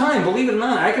some time, believe it or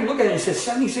not, I can look at it and it says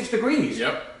 76 degrees.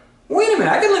 Yep. Wait a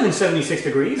minute, I can live in 76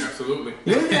 degrees. Absolutely.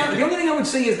 The only thing I would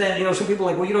say is that some people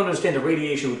are like, well, you don't understand, the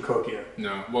radiation would cook you.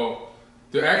 No, well,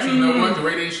 actually, you know what? The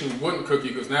radiation wouldn't cook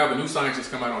you because now the new science has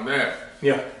come out on that.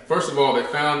 Yeah. First of all, they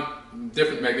found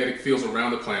different magnetic fields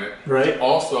around the planet. Right.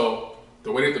 Also,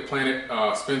 the way that the planet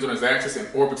spins on its axis and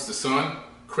orbits the sun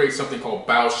creates something called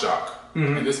bow shock.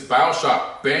 and this bow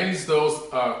shock bends those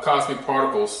cosmic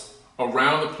particles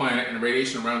around the planet and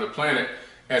radiation around the planet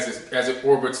as it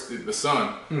orbits the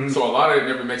sun. So a lot of it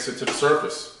never makes it to the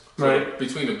surface. So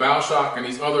between the bow shock and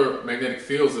these other magnetic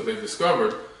fields that they've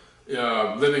discovered,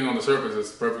 living on the surface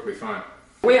is perfectly fine.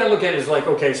 The way I look at it is like,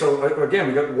 okay, so again,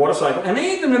 we got the water cycle, and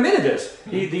they even admitted this.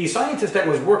 The scientist that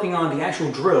was working on the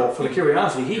actual drill for the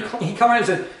Curiosity, he come around and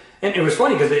said, and it was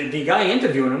funny because the guy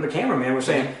interviewing him, the cameraman, was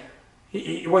saying,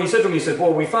 he said to me, he said,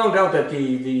 well, we found out that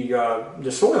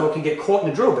the soil can get caught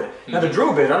in the drill bit. Now the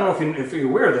drill bit, I don't know if you're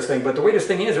aware of this thing, but the way this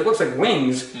thing is, it looks like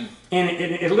wings, and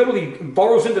it literally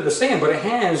burrows into the sand, but it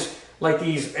has like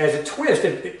these, as it twists,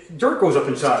 dirt goes up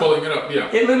inside. It's pulling it up, yeah.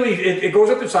 It literally, it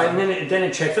goes up inside, and then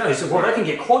it checks out. He says, well, that can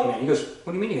get caught in there. He goes,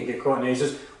 what do you mean you can get caught in there? He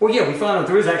says, well, yeah, we found out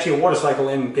there is actually a water cycle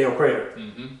in Gale Crater.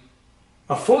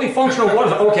 A fully functional water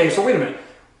cycle. Okay, so wait a minute.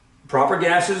 Proper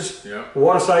gases,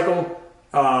 water cycle.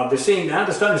 They're starting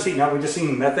to see, now we're just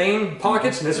seeing methane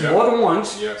pockets, and this is more than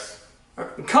once. Yes.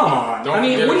 Come on. Don't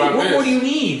forget about this. What do you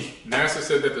need? NASA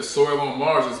said that the soil on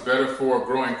Mars is better for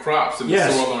growing crops than the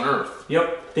soil on Earth.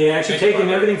 Yep. They actually taken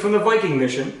everything from the Viking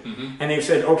mission, and they've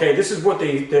said, okay, this is what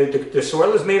the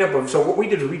soil is made up of. So what we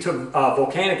did is we took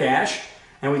volcanic ash,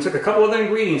 and we took a couple other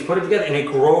ingredients, put it together, and it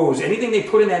grows. Anything they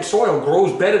put in that soil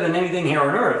grows better than anything here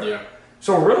on Earth. Yeah.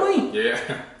 So really?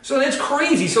 Yeah. So that's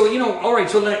crazy. So, all right,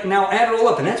 so now add it all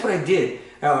up, and that's what I did.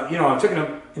 I'm talking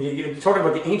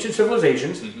about the ancient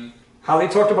civilizations, how they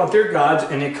talked about their gods,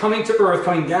 and they're coming to Earth,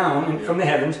 coming down from the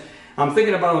heavens. I'm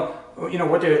thinking about,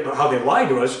 how they lied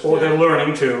to us, or they're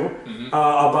learning to,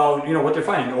 about, what they're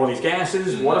finding. All these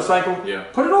gases, water cycle. Yeah.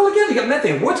 Put it all together. You got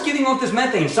methane. What's giving off this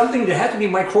methane? Something that has to be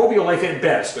microbial life at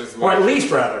best. Or at least,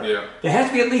 rather. Yeah. There has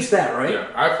to be at least that, right? Yeah.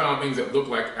 I found things that look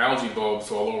like algae bulbs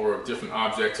all over different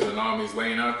objects and anomalies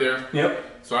laying out there.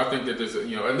 Yep. So I think that there's,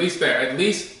 at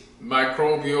least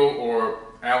microbial or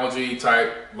algae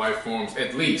type life forms,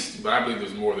 at least. But I believe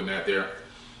there's more than that there.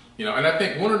 And I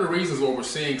think one of the reasons why we're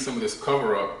seeing some of this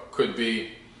cover up could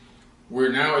be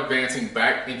we're now advancing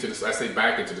back into the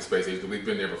space age, but we've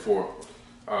been there before.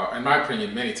 In my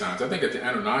opinion, many times. I think that the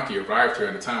Anunnaki arrived here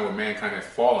at a time where mankind had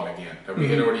fallen again. That we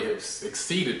had already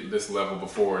exceeded this level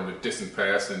before in the distant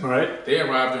past. And they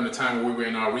arrived during the time where we were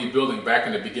in our rebuilding back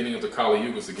in the beginning of the Kali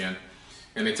Yugas again.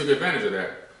 And they took advantage of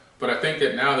that. But I think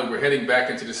that now that we're heading back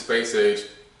into the space age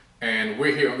and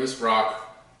we're here on this rock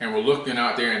and we're looking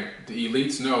out there and the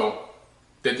elites know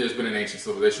that there's been an ancient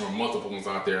civilization or multiple ones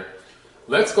out there.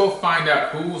 Let's go find out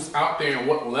who's out there and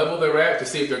what level they're at to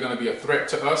see if they're going to be a threat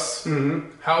to us.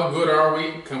 How good are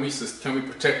we? Can we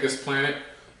protect this planet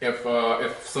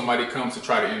if somebody comes to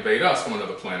try to invade us from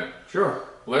another planet? Sure.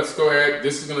 Let's go ahead.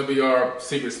 This is going to be our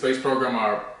secret space program,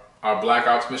 our Black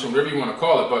Ops mission, whatever you want to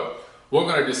call it. But we're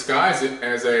going to disguise it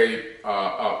as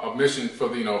a mission for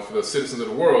the citizens of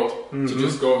the world to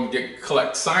just go and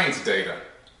collect science data.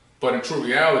 But in true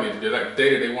reality, the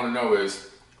data they want to know is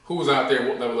who's out there,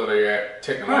 what level are they at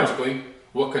technologically,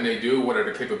 what can they do, what are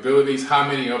the capabilities, how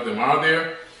many of them are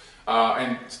there,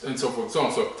 and so forth and so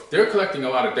on. So they're collecting a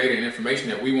lot of data and information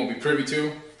that we won't be privy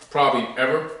to, probably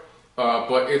ever.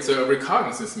 But it's a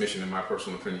reconnaissance mission, in my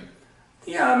personal opinion.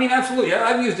 Yeah, I mean, absolutely.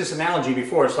 I've used this analogy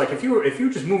before. It's like if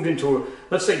you just moved into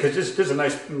let's say, because there's a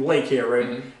nice lake here,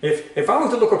 right? If I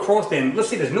was to look across there, and let's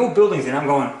say there's no buildings, and I'm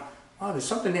going, oh, there's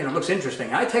something there that looks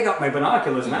interesting. I take out my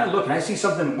binoculars and I look and I see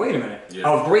something, wait a minute,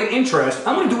 of great interest.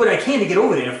 I'm going to do what I can to get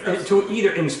over there to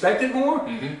either inspect it more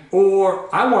or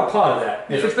I want part of that.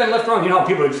 If it's been left wrong, how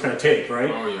people are just going to take,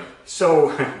 right? Oh, yeah.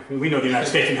 So we know the United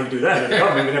States can never do that. The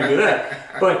government can never do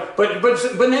that. But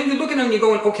then you look at them and you're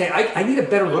going, okay, I need a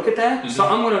better look at that. So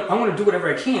I'm gonna do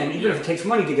whatever I can, even if it takes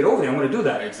money to get over there. I'm gonna do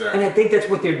that. Exactly. And I think that's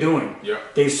what they're doing.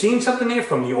 They've seen something there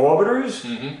from the orbiters.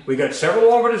 We got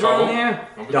several orbiters around there.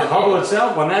 The Hubble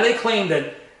itself. Well, now they claim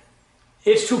that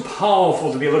it's too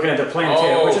powerful to be looking at the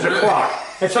planetarium, which is a crock.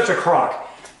 It's such a crock.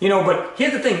 But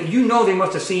here's the thing. They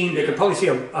must have seen. They could probably see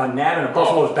a gnat on a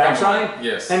buffalo's backside.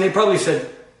 Yes. And they probably said,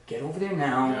 get over there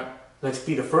now. Let's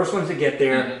be the first ones to get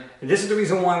there. This is the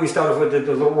reason why we started with the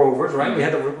little rovers, right? We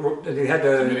had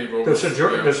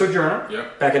the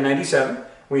Sojourner back in '97.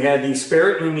 We had the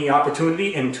Spirit and the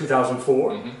Opportunity in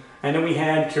 2004, and then we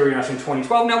had Curiosity in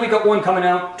 2012. Now we got one coming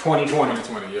out 2020.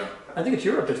 2020, yeah. I think it's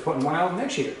Europe that's putting one out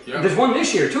next year. There's one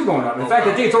this year too going up. In fact,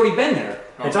 I think it's already been there.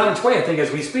 It's on its way, I think, as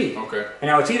we speak. Okay. And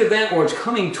now it's either that or it's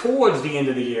coming towards the end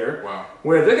of the year,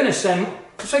 where they're going to send.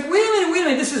 It's like, wait a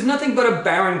minute, this is nothing but a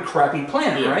barren, crappy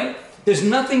planet, right? There's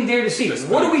nothing there to see.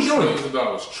 What are we doing? Trillions of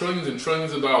dollars, trillions and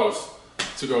trillions of dollars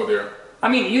to go there. I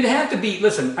mean, you'd have to be,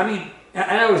 listen, I mean, And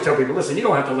I always tell people, listen, you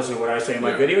don't have to listen to what I say in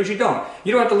my videos. You don't.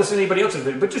 You don't have to listen to anybody else's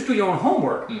video, but just do your own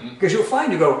homework. Because you'll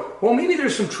find, you go, well, maybe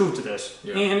there's some truth to this.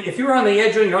 And if you're on the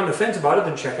edge or you're on the fence about it,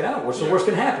 then check it out. What's the worst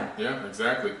can happen? Yeah,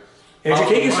 exactly.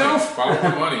 Educate yourself. Follow the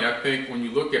money. I think when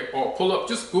you look at, pull up,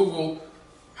 just Google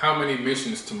how many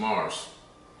missions to Mars.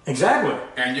 Exactly.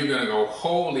 And you're going to go,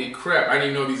 holy crap, I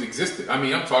didn't even know these existed. I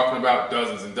mean, I'm talking about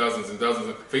dozens and dozens and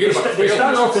dozens. Forget about They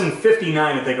started off in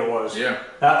 59, I think it was. Yeah.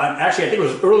 Actually, I think it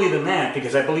was earlier than that,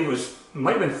 because I believe it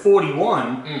might have been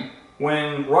 41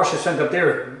 when Russia sent up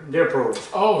their probes.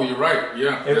 Oh, you're right.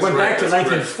 Yeah. It went back to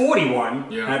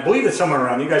 1941, yeah. and I believe it's somewhere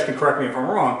around. You guys can correct me if I'm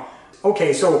wrong.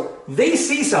 Okay, so they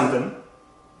see something.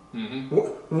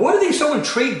 What are they so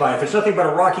intrigued by if it's nothing but a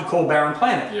rocky, cold, barren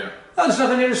planet? Yeah. No, there's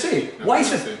nothing there to see. Why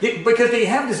is it? Because they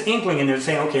have this inkling in there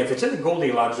saying, okay, if it's in the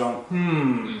Goldilocks zone,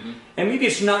 and maybe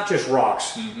it's not just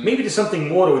rocks. Maybe there's something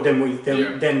more to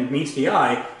it than meets the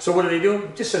eye. So what do?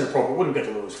 Just send a probe. What do we get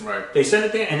to lose? Right. They send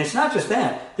it there, and it's not just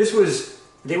that.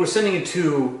 They were sending it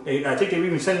to, I think they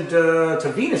even sent it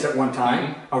to Venus at one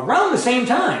time, around the same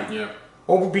time. Yeah.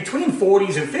 Over between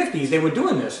 40s and 50s, they were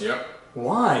doing this. Yep.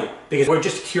 Why? Because we're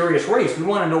just a curious race. We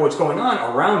want to know what's going on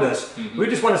around us. We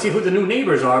just want to see who the new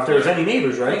neighbors are, if there's any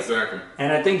neighbors, right? Exactly.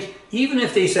 And I think even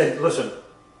if they said, listen,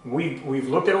 we've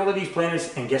looked at all of these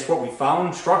planets, and guess what? We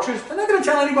found structures. They're not going to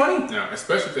tell anybody. Yeah,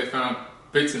 especially if they found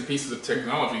bits and pieces of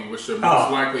technology, which are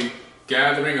most likely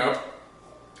gathering up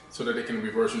so that they can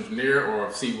reverse engineer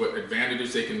or see what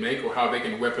advantages they can make or how they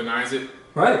can weaponize it.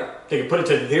 Right. They can put it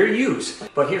to their use.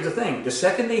 But here's the thing. The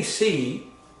second they see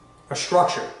a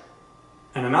structure,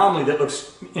 an anomaly that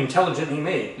looks intelligently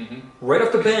made, right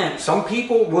off the bat, some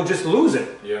people will just lose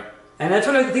it. Yeah. And that's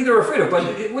what I think they're afraid of.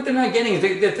 But what they're not getting is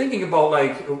they're thinking about,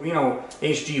 like,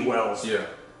 H.G. Wells. Yeah.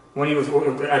 When he was, I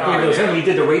believe it was him, when he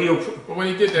did the radio But when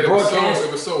he did that, it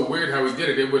was so weird how he did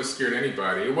it. It would have scared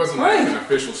anybody. It wasn't like an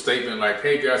official statement like,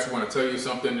 hey guys, I want to tell you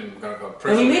something.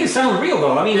 And he made it sound real,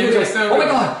 though. I mean, he was like, oh my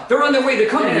God, they're on their way, they're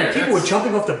coming. Yeah, people were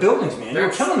jumping off the buildings, man. They were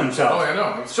killing themselves. Oh, I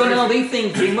know. So now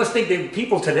they must think that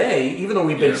people today, even though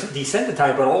we've been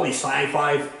desensitized about all these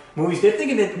sci-fi movies, they're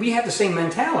thinking that we have the same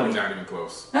mentality. Not even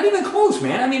close. Not even close,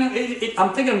 man. I mean,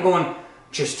 I'm going,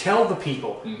 just tell the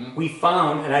people, we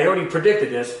found, and I already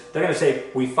predicted this, they're going to say,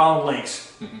 we found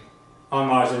lakes on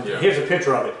Mars, and here's a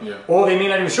picture of it. Yeah. Or they may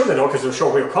not even show that, because they'll show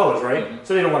real colors, right?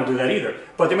 So they don't want to do that either.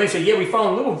 But they may say, yeah, we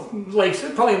found little lakes,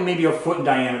 probably maybe a foot in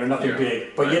diameter, nothing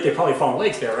big, but yet they probably found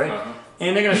lakes there, right?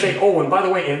 And they're going to say, oh, and by the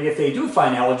way, and if they do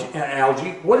find algae,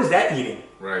 what is that eating?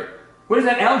 Right. What is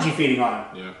that algae feeding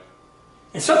on? Yeah.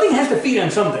 And something has to feed on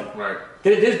something. Right.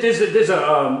 There's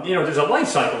a life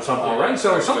cycle somehow, right?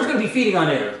 So something's going to be feeding on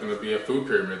it. There's going to be a food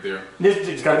pyramid there.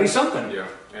 There's got to be something. Yeah,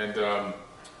 and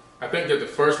I think that the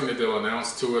first thing that they'll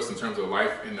announce to us in terms of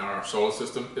life in our solar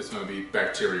system is going to be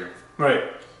bacteria. Right.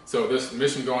 So this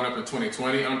mission going up in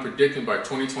 2020, I'm predicting by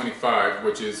 2025,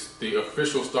 which is the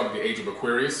official start of the age of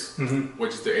Aquarius,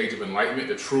 which is the age of enlightenment,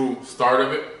 the true start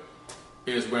of it,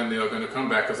 is when they're going to come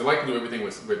back, because they like to do everything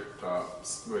with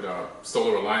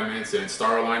solar alignments and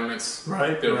star alignments.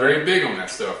 Right. They're very big on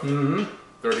that stuff.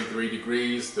 33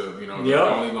 degrees. The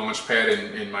only launch pad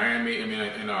in Miami. I mean,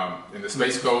 in the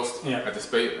Space Coast at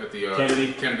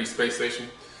the Kennedy Space Station.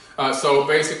 So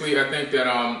basically, I think that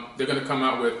they're going to come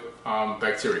out with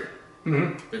bacteria.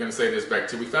 They're going to say there's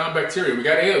bacteria. We found bacteria.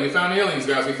 We found aliens,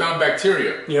 guys. We found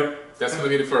bacteria. Yep. That's going to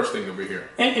be the first thing that we hear.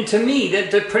 And to me,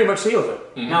 that pretty much seals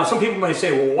it. Now, some people might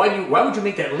say, well, why would you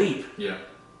make that leap? Yeah.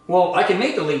 Well, I can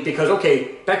make the leap because,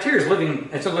 okay, bacteria is living.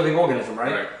 It's a living organism,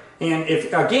 right? Right. And if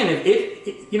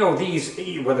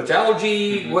these, whether it's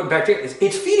algae, what bacteria,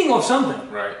 it's feeding off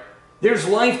something. Right. There's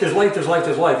life, there's life, there's life,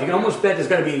 there's life. You can almost bet there's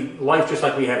going to be life just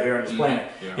like we have here on this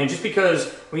planet. Yeah. And just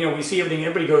because, we see everything,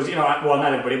 everybody goes, well,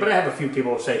 not everybody, but I have a few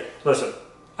people who say, listen,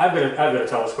 I've got a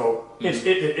telescope.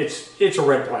 It's a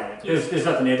red planet. There's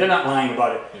nothing there. They're not lying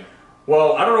about it. Yeah.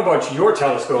 Well, I don't know about your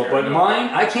telescope, but mine,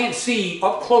 I can't see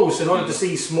up close in order to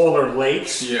see smaller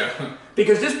lakes. Yeah.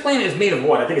 Because this planet is made of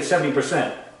what? I think it's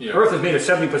 70%. Yeah. Earth is made of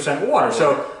 70% water.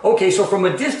 So from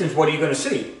a distance, what are you going to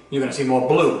see? You're going to see more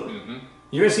blue.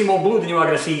 You're going to see more blue than you are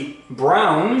going to see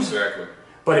browns. Exactly.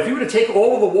 But if you were to take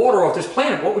all of the water off this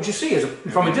planet, what would you see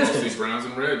from a distance? Browns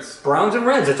and reds. Browns and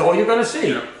reds, that's all you're going to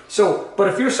see. Yeah. So, but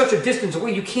if you're such a distance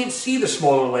away, you can't see the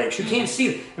smaller lakes. You can't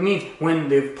see, when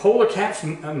the polar caps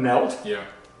melt,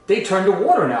 they turn to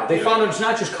water now. They found it's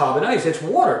not just carbon ice, it's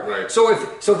water. Right. So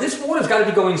this water's got to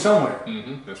be going somewhere.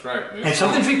 That's right. And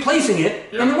something's replacing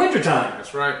it in the wintertime.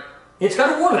 That's right. It's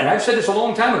got a water line. I've said this a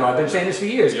long time ago. I've been saying this for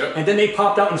years. Yep. And then they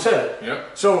popped out and said it.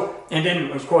 Yep. So, and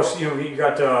then, of course, you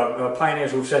got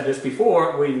pioneers who've said this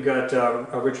before, where you got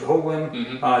Richard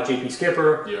Hoagland, J.P.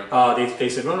 Skipper. Yeah. They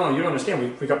said, no, you don't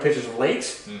understand. We got pictures of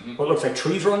lakes. What looks like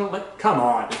trees are on the lake. Come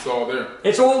on. It's all there.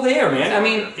 It's all there, man. I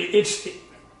mean,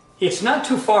 it's not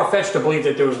too far-fetched to believe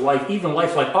that there was life, even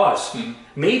life like us.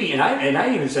 Maybe, and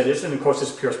I even said this, and of course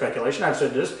this is pure speculation, I've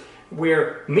said this,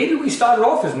 where maybe we started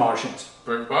off as Martians.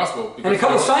 Very possible. And a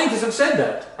couple of scientists have said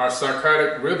that. Our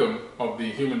circadian rhythm of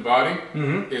the human body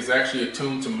is actually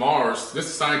attuned to Mars. This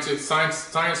is science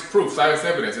proof, science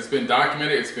evidence. It's been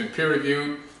documented, it's been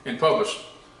peer-reviewed and published.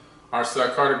 Our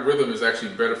circadian rhythm is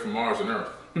actually better for Mars than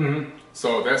Earth.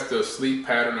 So that's the sleep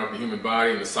pattern of the human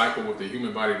body, and the cycle with the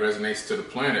human body resonates to the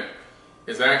planet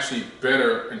is actually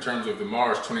better in terms of the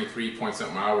Mars 23 point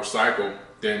something hour cycle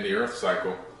than the Earth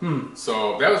cycle.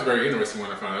 So that was very interesting when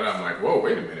I found that out. I'm like, whoa,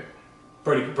 wait a minute.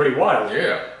 Pretty wild.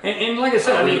 Yeah. And like I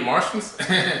said, Are we the Martians?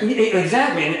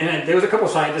 Exactly. And there was a couple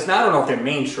of scientists. Now I don't know if they're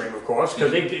mainstream, of course,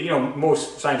 because they,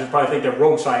 most scientists probably think they're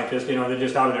rogue scientists. They're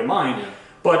just out of their mind.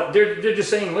 But they're just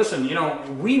saying, listen,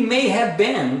 we may have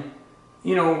been,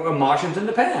 Martians in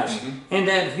the past, and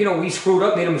that we screwed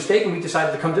up, made a mistake, and we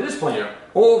decided to come to this planet,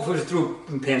 or if it was through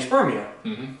panspermia.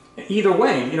 Either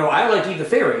way, I like either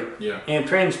theory. And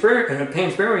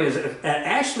panspermia is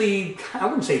actually, I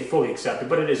wouldn't say fully accepted,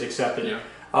 but it is accepted.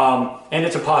 And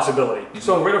it's a possibility.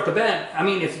 So right off the bat, I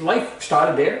mean, if life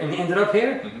started there and ended up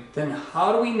here, then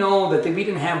how do we know that we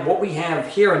didn't have what we have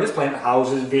here on this planet,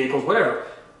 houses, vehicles, whatever,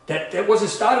 that wasn't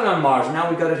started on Mars, and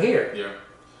now we got it here? Yeah.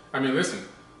 I mean, listen,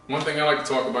 one thing I like to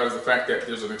talk about is the fact that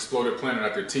there's an exploded planet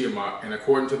out there, Tiamat, and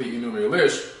according to the Enuma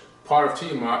Elish, part of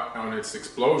Tiamat on its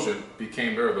explosion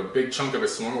became Earth. A big chunk of it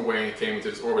swung away and came into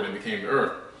this orbit and became the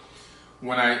Earth.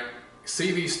 When I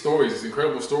see these stories, these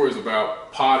incredible stories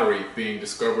about pottery being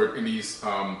discovered in these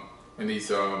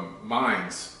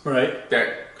mines, right,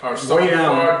 that are so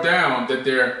far down that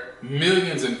they're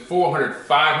millions and 400,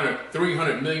 500,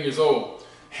 300 million years old,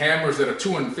 hammers that are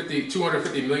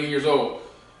 250 million years old,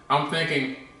 I'm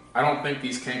thinking, I don't think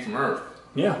these came from Earth.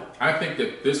 Yeah. I think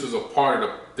that this was a part of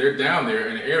they're down there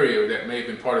in an area that may have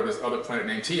been part of this other planet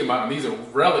named Tiamat, and these are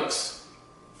relics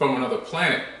from another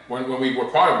planet when we were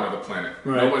part of another planet.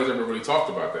 Right. Nobody's ever really talked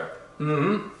about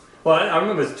that. Well, I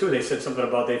remember too. They said something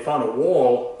about they found a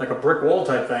wall, like a brick wall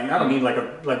type thing. I don't mean like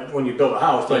when you build a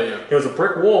house, but there was a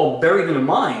brick wall buried in a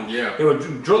mine. Yeah. They were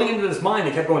drilling into this mine.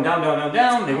 They kept going down, down, down,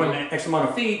 down. They went an X amount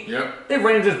of feet. Yep. They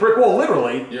ran into this brick wall,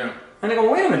 literally. Yeah. And they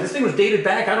go, wait a minute, this thing was dated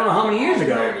back, I don't know how many years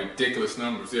ago. Man, ridiculous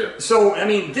numbers, yeah. So, I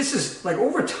mean, this is like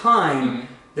over time,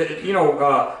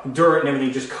 dirt and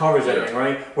everything just covers everything,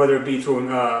 right? Whether it be through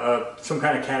some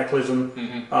kind of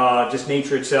cataclysm, just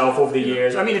nature itself over the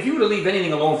years. I mean, if you were to leave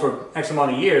anything alone for X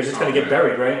amount of years, it's going to get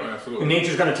buried, right? Absolutely. And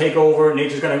nature's going to take over,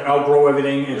 nature's going to outgrow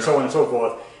everything, and so on and so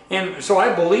forth. And so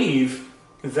I believe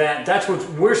that that's what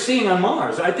we're seeing on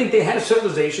Mars. I think they had a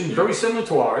civilization very similar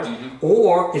to ours,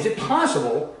 or is it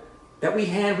possible that we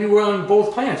were on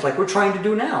both planets like we're trying to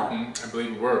do now? I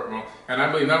believe we were. Well, and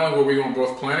I believe not only were we on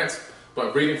both planets,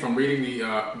 but reading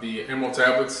the Emerald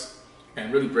tablets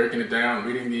and really breaking it down,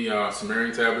 reading the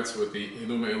Sumerian tablets with the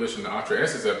Enuma Elish and the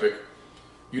Atrahasis epic,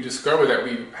 you discover that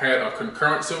we had a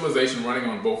concurrent civilization running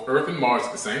on both Earth and Mars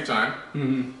at the same time.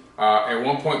 At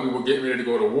one point we were getting ready to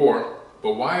go to war,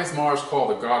 but why is Mars called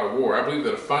the god of war? I believe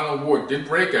that a final war did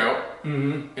break out,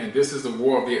 and this is the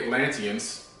war of the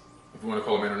Atlanteans. If you want to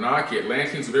call them Anunnaki,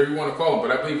 Atlanteans, whatever you want to call them,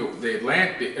 but I believe the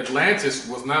Atlantis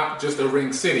was not just a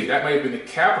ring city. That may have been the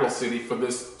capital city for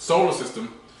this solar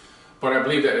system, but I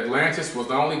believe that Atlantis was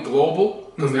not only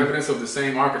global, because evidence of the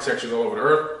same architectures all over the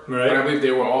Earth, but I believe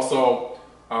they were also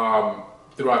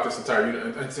throughout this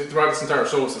entire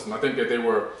solar system. I think that they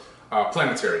were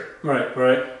planetary.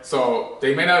 Right. So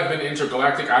they may not have been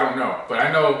intergalactic, I don't know, but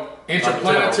I know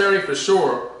interplanetary for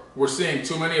sure. We're seeing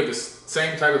too many of the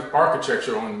same type of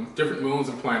architecture on different moons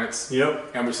and planets.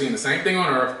 Yep. And we're seeing the same thing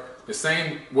on Earth, the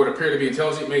same what appear to be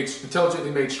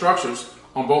intelligently made structures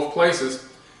on both places,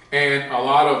 and a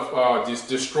lot of just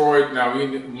destroyed. Now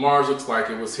Mars looks like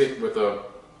it was hit with a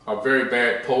very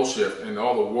bad pole shift, and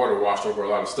all the water washed over a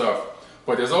lot of stuff.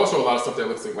 But there's also a lot of stuff that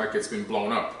looks like it's been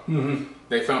blown up.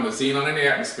 They found the xenon in the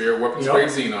atmosphere, weapons grade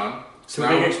xenon. Two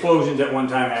big explosions at one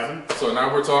time happened. So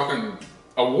now we're talking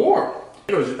a war.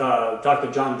 It was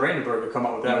Dr. John Brandenburg who came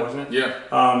up with that, wasn't it?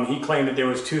 Yeah. He claimed that there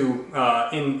was two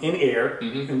in air,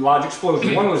 in large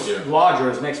explosions. One was larger, it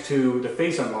was next to the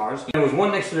face on Mars. And there was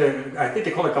one next to I think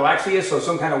they call it Galaxius, or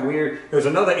some kind of weird. There was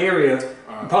another area,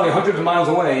 probably hundreds of miles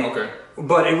away,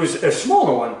 but it was a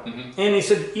smaller one. And they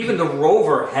said even the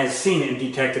rover has seen it and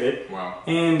detected it. Wow.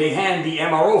 And they had the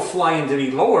MRO fly into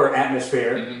the lower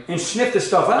atmosphere and sniff the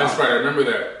stuff out. That's right, I remember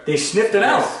that. They sniffed it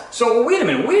out. So well, wait a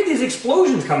minute, where are these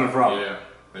explosions coming from? Yeah,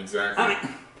 exactly. I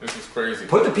mean, this is crazy.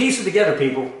 put the pieces together,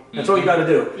 people. That's all you got to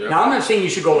do. Yep. Now, I'm not saying you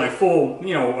should go like full,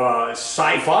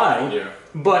 sci-fi. Yeah.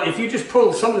 But if you just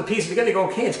pull some of the pieces together, you go,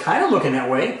 okay, it's kind of looking that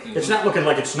way. It's not looking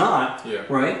like it's not. Yeah.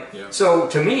 Right? Yeah. So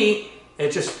to me,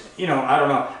 it just, I don't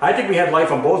know. I think we had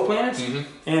life on both planets,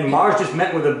 and Mars just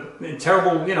met with a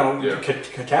terrible,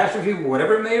 catastrophe,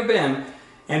 whatever it may have been.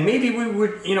 And maybe we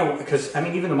would, because,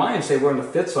 even the Mayans say we're in the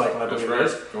fifth cycle, I That's believe right, it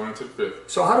is. going into the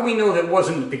fifth. So how do we know that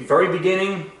wasn't the very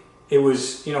beginning? It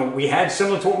was, we had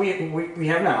similar to what we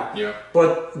have now. Yeah.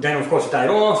 But then, of course, it died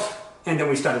off, and then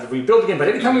we started to rebuild again. But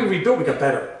every time we rebuilt, we got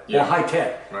better, more high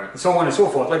tech, right. and so on and so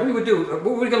forth. Like we would do, what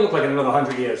we're going to look like in another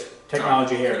 100 years,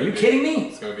 technology here. Are you kidding me?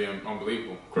 It's going to be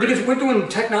unbelievable. Crazy. Because we're doing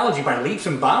technology by leaps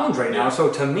and bounds right now. So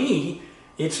to me,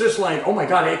 it's just like, oh my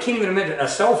God, I can't even imagine a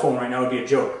cell phone right now would be a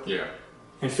joke. Yeah.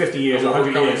 In 50 years, Well,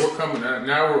 100 years. We're coming.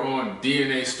 Now we're on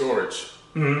DNA storage.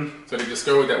 So they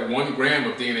discovered that 1 gram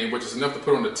of DNA, which is enough to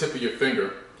put on the tip of your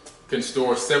finger, can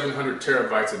store 700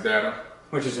 terabytes of data.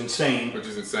 Which is insane. Which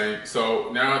is insane. So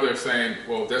now they're saying,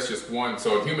 well, that's just one.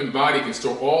 So a human body can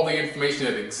store all the information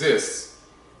that exists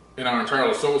in our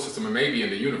entire solar system and maybe in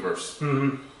the universe.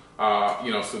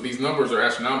 So these numbers are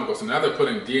astronomical. So now they're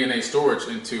putting DNA storage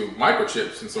into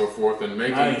microchips and so forth and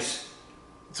making. Nice.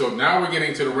 So now we're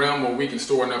getting to the realm where we can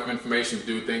store enough information to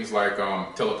do things like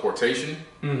teleportation.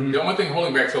 The only thing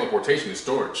holding back teleportation is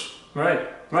storage. Right,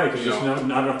 because there's not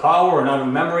enough power or not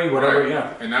enough memory, whatever,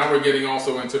 Right. And now we're getting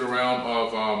also into the realm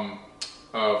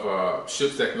of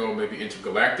ships that can go maybe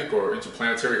intergalactic or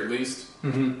interplanetary at least.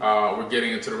 We're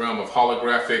getting into the realm of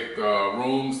holographic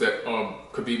rooms that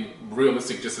could be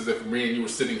realistic, just as if me and you were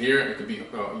sitting here. It could be,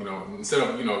 instead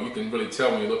of, you can really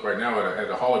tell when you look right now at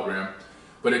a hologram.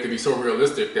 But it could be so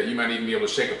realistic that you might even be able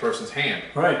to shake a person's hand.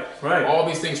 Right. All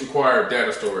these things require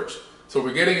data storage. So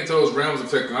we're getting into those realms of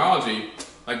technology.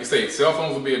 Like you say, cell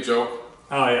phones will be a joke.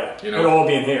 Oh, yeah. It'll all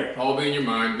be in here. All be in your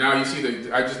mind. Now you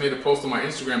see I just made a post on my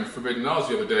Instagram, Forbidden Knowledge,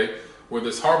 the other day, where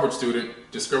this Harvard student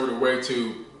discovered a way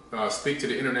to speak to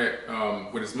the internet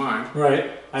with his mind.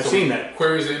 Right. I've seen that.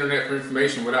 Queries the internet for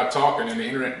information without talking, and the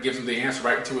internet gives him the answer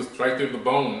right through the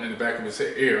bone in the back of his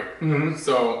ear.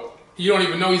 So you don't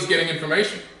even know he's getting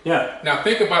information. Yeah. Now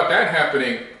think about that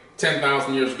happening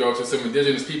 10,000 years ago to some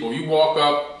indigenous people. You walk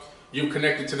up, you're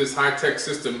connected to this high-tech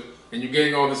system, and you're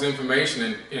getting all this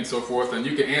information and so forth, and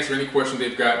you can answer any question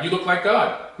they've got. You look like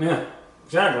God. Yeah,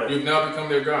 exactly. You've now become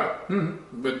their God.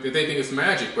 But they think it's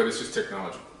magic, but it's just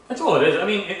technology. That's all it is.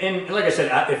 And like I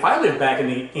said, if I lived back in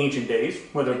the ancient days,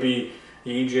 whether it be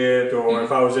Egypt or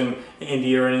if I was in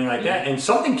India or anything like that, and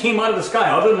something came out of the sky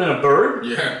other than a bird,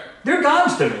 they're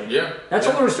gods to me. Yeah. That's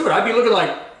all there is to it. I'd be looking like,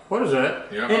 what is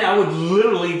that? Yeah. And I would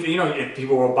literally, if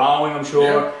people were bowing, I'm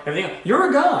sure, everything, you're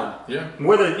a god. Yeah.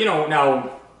 Whether,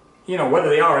 whether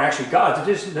they are actually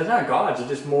gods, they're not gods, they're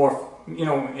just more,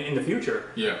 in the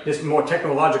future. Yeah. Just more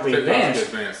technologically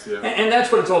advanced. Yeah. And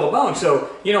that's what it's all about. So,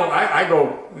 I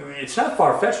go, it's not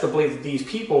far-fetched to believe that these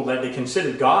people that they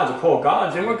considered gods or called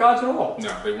gods, they weren't gods at all.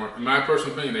 No, they weren't. In my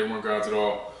personal opinion, they weren't gods at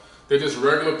all. They're just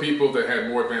regular people that had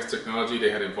more advanced technology.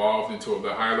 They had evolved into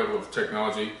the high level of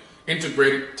technology,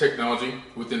 integrated technology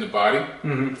within the body,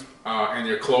 and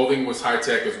their clothing was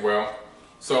high-tech as well.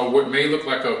 So what may look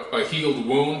like a healed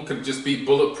wound could just be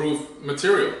bulletproof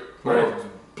material or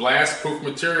blast-proof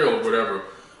material or whatever.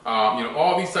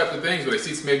 All these types of things where they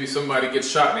see maybe somebody gets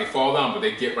shot and they fall down, but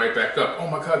they get right back up. Oh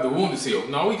my God, the wound is healed.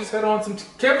 No, we just had on some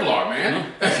Kevlar,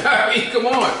 man. I mean, come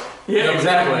on. Yeah,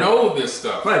 exactly. They don't know this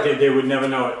stuff. Right, they would never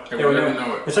know it. They would never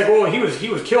know it. It's like, well, he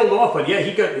was killed off, but yeah,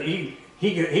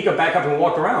 he got back up and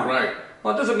walked around. Right.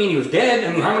 Well, it doesn't mean he was dead.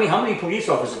 I mean, how many police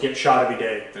officers get shot every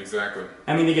day? Exactly.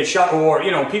 I mean, they get shot, or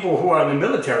people who are in the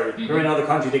military, they're in other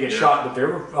countries, they get shot, but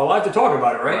they're allowed to talk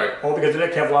about it, right? All because of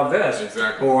that Kevlar vest,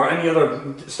 exactly, or any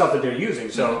other stuff that they're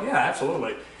using. So yeah,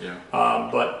 absolutely. Yeah.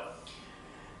 But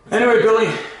anyway, Billy,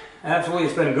 absolutely,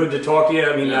 it's been good to talk to you.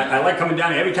 I mean, I like coming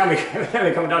down. Every time we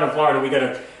come down to Florida, we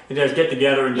gotta just get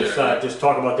together and just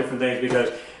talk about different things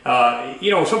because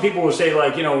some people will say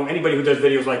like anybody who does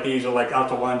videos like these are like out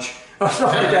to lunch.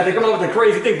 Stuff like that. They come up with a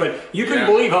crazy thing, but you couldn't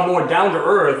believe how more down to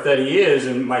earth that he is,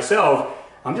 and myself.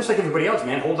 I'm just like everybody else,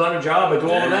 man. Hold down a job, I do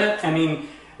all of that. I mean,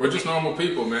 we're just normal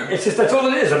people, man. It's just that's all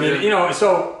it is. I mean,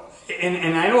 so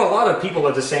and I know a lot of people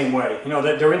are the same way.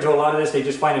 That they're into a lot of this. They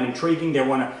just find it intriguing. They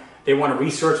want to They want to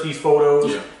research these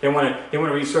photos. Yeah. They want to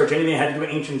research anything that had to do with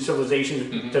ancient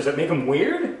civilizations. Does it make them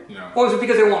weird? No. Or is it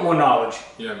because they want more knowledge?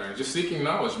 Yeah, man. Just seeking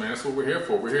knowledge, man. That's what we're here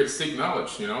for. We're here to seek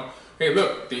knowledge, you know. Hey,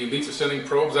 look, the elites are sending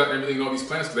probes out and everything on all these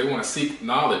planets because they want to seek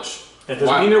knowledge. That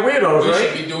doesn't mean they're weirdos, we right? We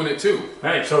should be doing it too.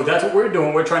 Right, so that's what we're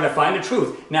doing. We're trying to find the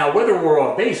truth. Now, whether we're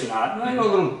off base or not, I know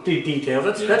little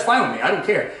details. That's fine with me. I don't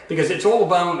care because it's all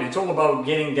about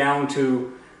getting down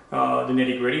to the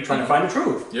nitty gritty, trying to find the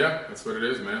truth. Yeah, that's what it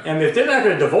is, man. And if they're not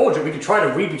going to divulge it, we can try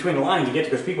to read between the lines and get to.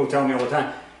 Because people tell me all the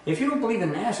time, if you don't believe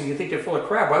in NASA, you think they're full of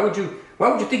crap. Why would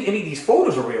you think any of these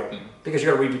photos are real? Because you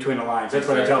got to read between the lines. That's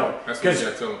what I tell them. That's what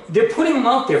I tell them. They're putting them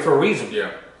out there for a reason.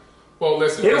 Yeah. Well,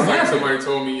 listen, it's like somebody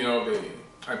told me, you know,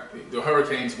 the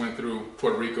hurricanes went through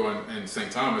Puerto Rico and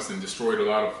St. Thomas and destroyed a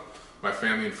lot of my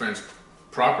family and friends'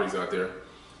 properties out there.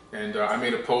 And I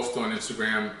made a post on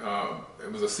Instagram.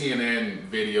 It was a CNN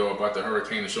video about the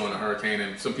hurricane and showing the hurricane.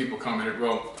 And some people commented,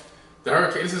 well, the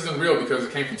hurricane, this isn't real because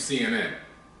it came from CNN.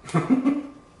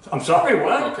 I'm sorry,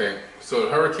 what? Okay, so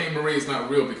Hurricane Marie is not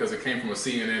real because it came from a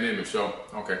CNN image. So,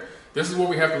 okay, this is what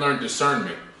we have to learn: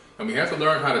 discernment. And we have to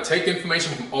learn how to take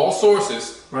information from all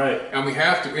sources. Right. And we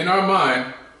have to, in our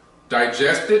mind,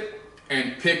 digest it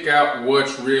and pick out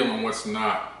what's real and what's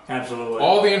not. Absolutely.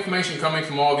 All the information coming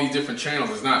from all these different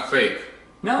channels is not fake.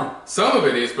 No. Some of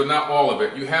it is, but not all of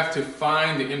it. You have to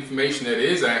find the information that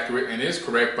is accurate and is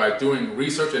correct by doing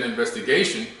research and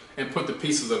investigation and put the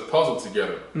pieces of the puzzle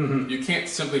together. Mm-hmm. You can't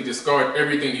simply discard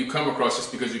everything you come across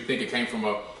just because you think it came from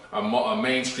a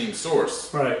mainstream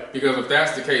source. Right. Because if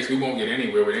that's the case, we won't get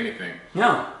anywhere with anything.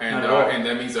 No. And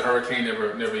that means the hurricane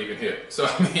never even hit. So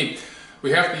I mean,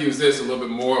 we have to use this a little bit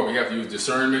more. We have to use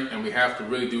discernment, and we have to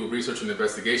really do research and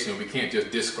investigation. And we can't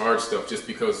just discard stuff just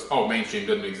because mainstream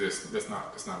doesn't exist. That's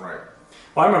not right.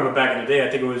 Well, I remember back in the day. I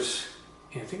think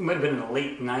it might have been in the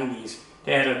late '90s.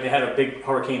 They had a big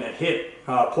hurricane that hit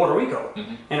Puerto Rico,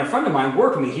 and a friend of mine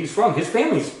worked with me. His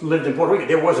family lived in Puerto Rico.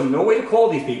 There wasn't no way to call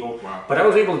these people, but I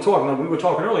was able to talk. We were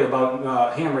talking earlier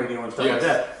about ham radio and stuff like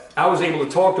that. I was able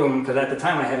to talk to him because at the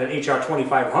time I had an HR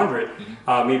 2500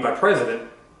 made by President,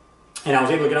 and I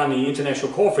was able to get on the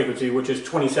international call frequency, which is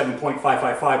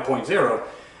 27.555.0,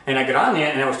 and I got on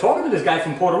there and I was talking to this guy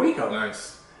from Puerto Rico.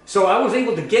 Nice. So I was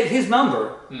able to get his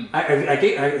number. I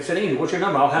said, Andy, what's your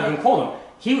number? I'll have him call him.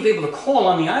 He was able to call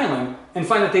on the island and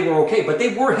find that they were okay, but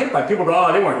they were hit by people. Go,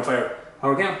 oh, they weren't hit by a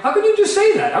hurricane. How can you just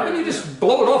say that? How can you just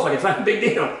blow it off like it's not a big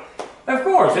deal? Of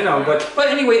course, but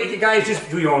anyway, guys, just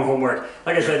do your own homework.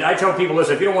 Like I said, I tell people,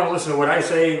 listen, if you don't want to listen to what I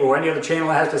say or any other channel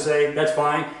has to say, that's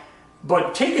fine.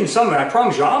 But take in some of it. I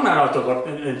promise you, I'm not out to look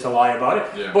and to lie about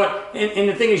it. Yeah. But and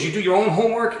the thing is, you do your own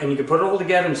homework and you can put it all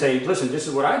together and say, listen, this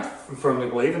is what I firmly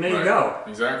believe, and there you go.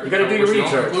 Exactly. You got to do your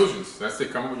research. Your own conclusions. That's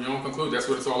it. Come up with your own conclusions. That's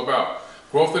what it's all about.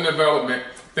 Growth and development.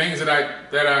 Things that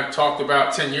I talked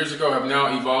about 10 years ago have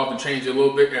now evolved and changed a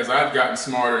little bit as I've gotten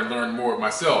smarter and learned more of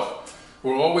myself.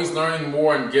 We're always learning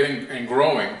more and getting and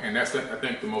growing, and that's, I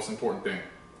think, the most important thing.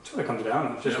 That's what it comes down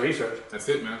to. It's just research. That's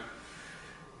it, man.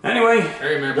 Anyway,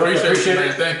 hey man, appreciate it,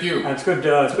 man. Thank you. It's good.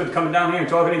 It's good coming down here and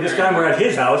talking to you. This time we're at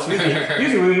his house.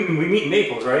 Usually we meet in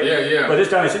Naples, right? Yeah. But this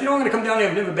time I said, I'm going to come down here.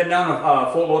 I've never been down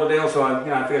to Fort Lauderdale, so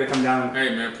I figured I'd come down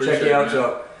and check you out.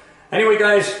 So anyway,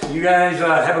 guys, you guys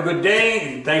have a good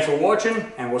day. Thanks for watching,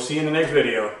 and we'll see you in the next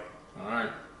video. All right.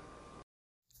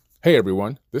 Hey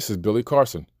everyone, this is Billy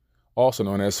Carson, also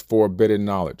known as Forbidden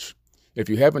Knowledge. If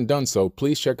you haven't done so,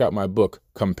 please check out my book,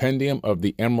 Compendium of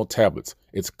the Emerald Tablets.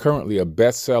 It's currently a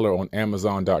bestseller on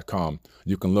Amazon.com.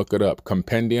 You can look it up,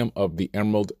 Compendium of the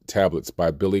Emerald Tablets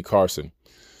by Billy Carson.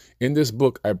 In this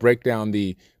book, I break down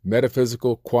the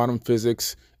metaphysical, quantum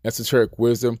physics, esoteric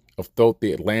wisdom of Thoth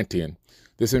the Atlantean.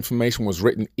 This information was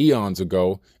written eons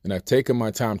ago, and I've taken my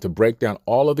time to break down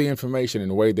all of the information in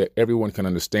a way that everyone can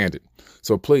understand it.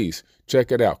 So please,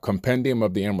 check it out, Compendium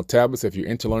of the Emerald Tablets. If you're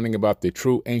into learning about the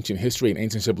true ancient history and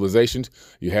ancient civilizations,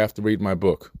 you have to read my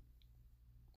book.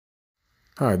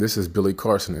 Hi, this is Billy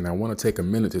Carson, and I want to take a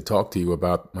minute to talk to you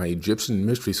about my Egyptian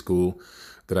mystery school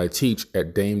that I teach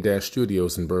at Dame Dash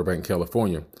Studios in Burbank,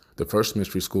 California. The first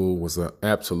mystery school was an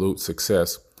absolute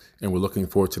success, and we're looking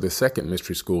forward to the second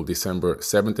mystery school, December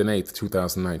 7th and 8th,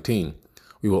 2019.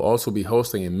 We will also be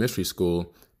hosting a mystery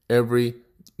school every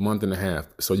month and a half,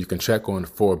 so you can check on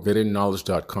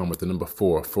forbiddenknowledge.com with the number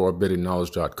 4,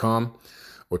 forbiddenknowledge.com,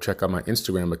 or check out my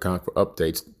Instagram account for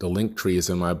updates. The link tree is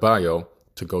in my bio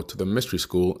to go to the mystery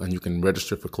school, and you can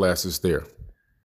register for classes there.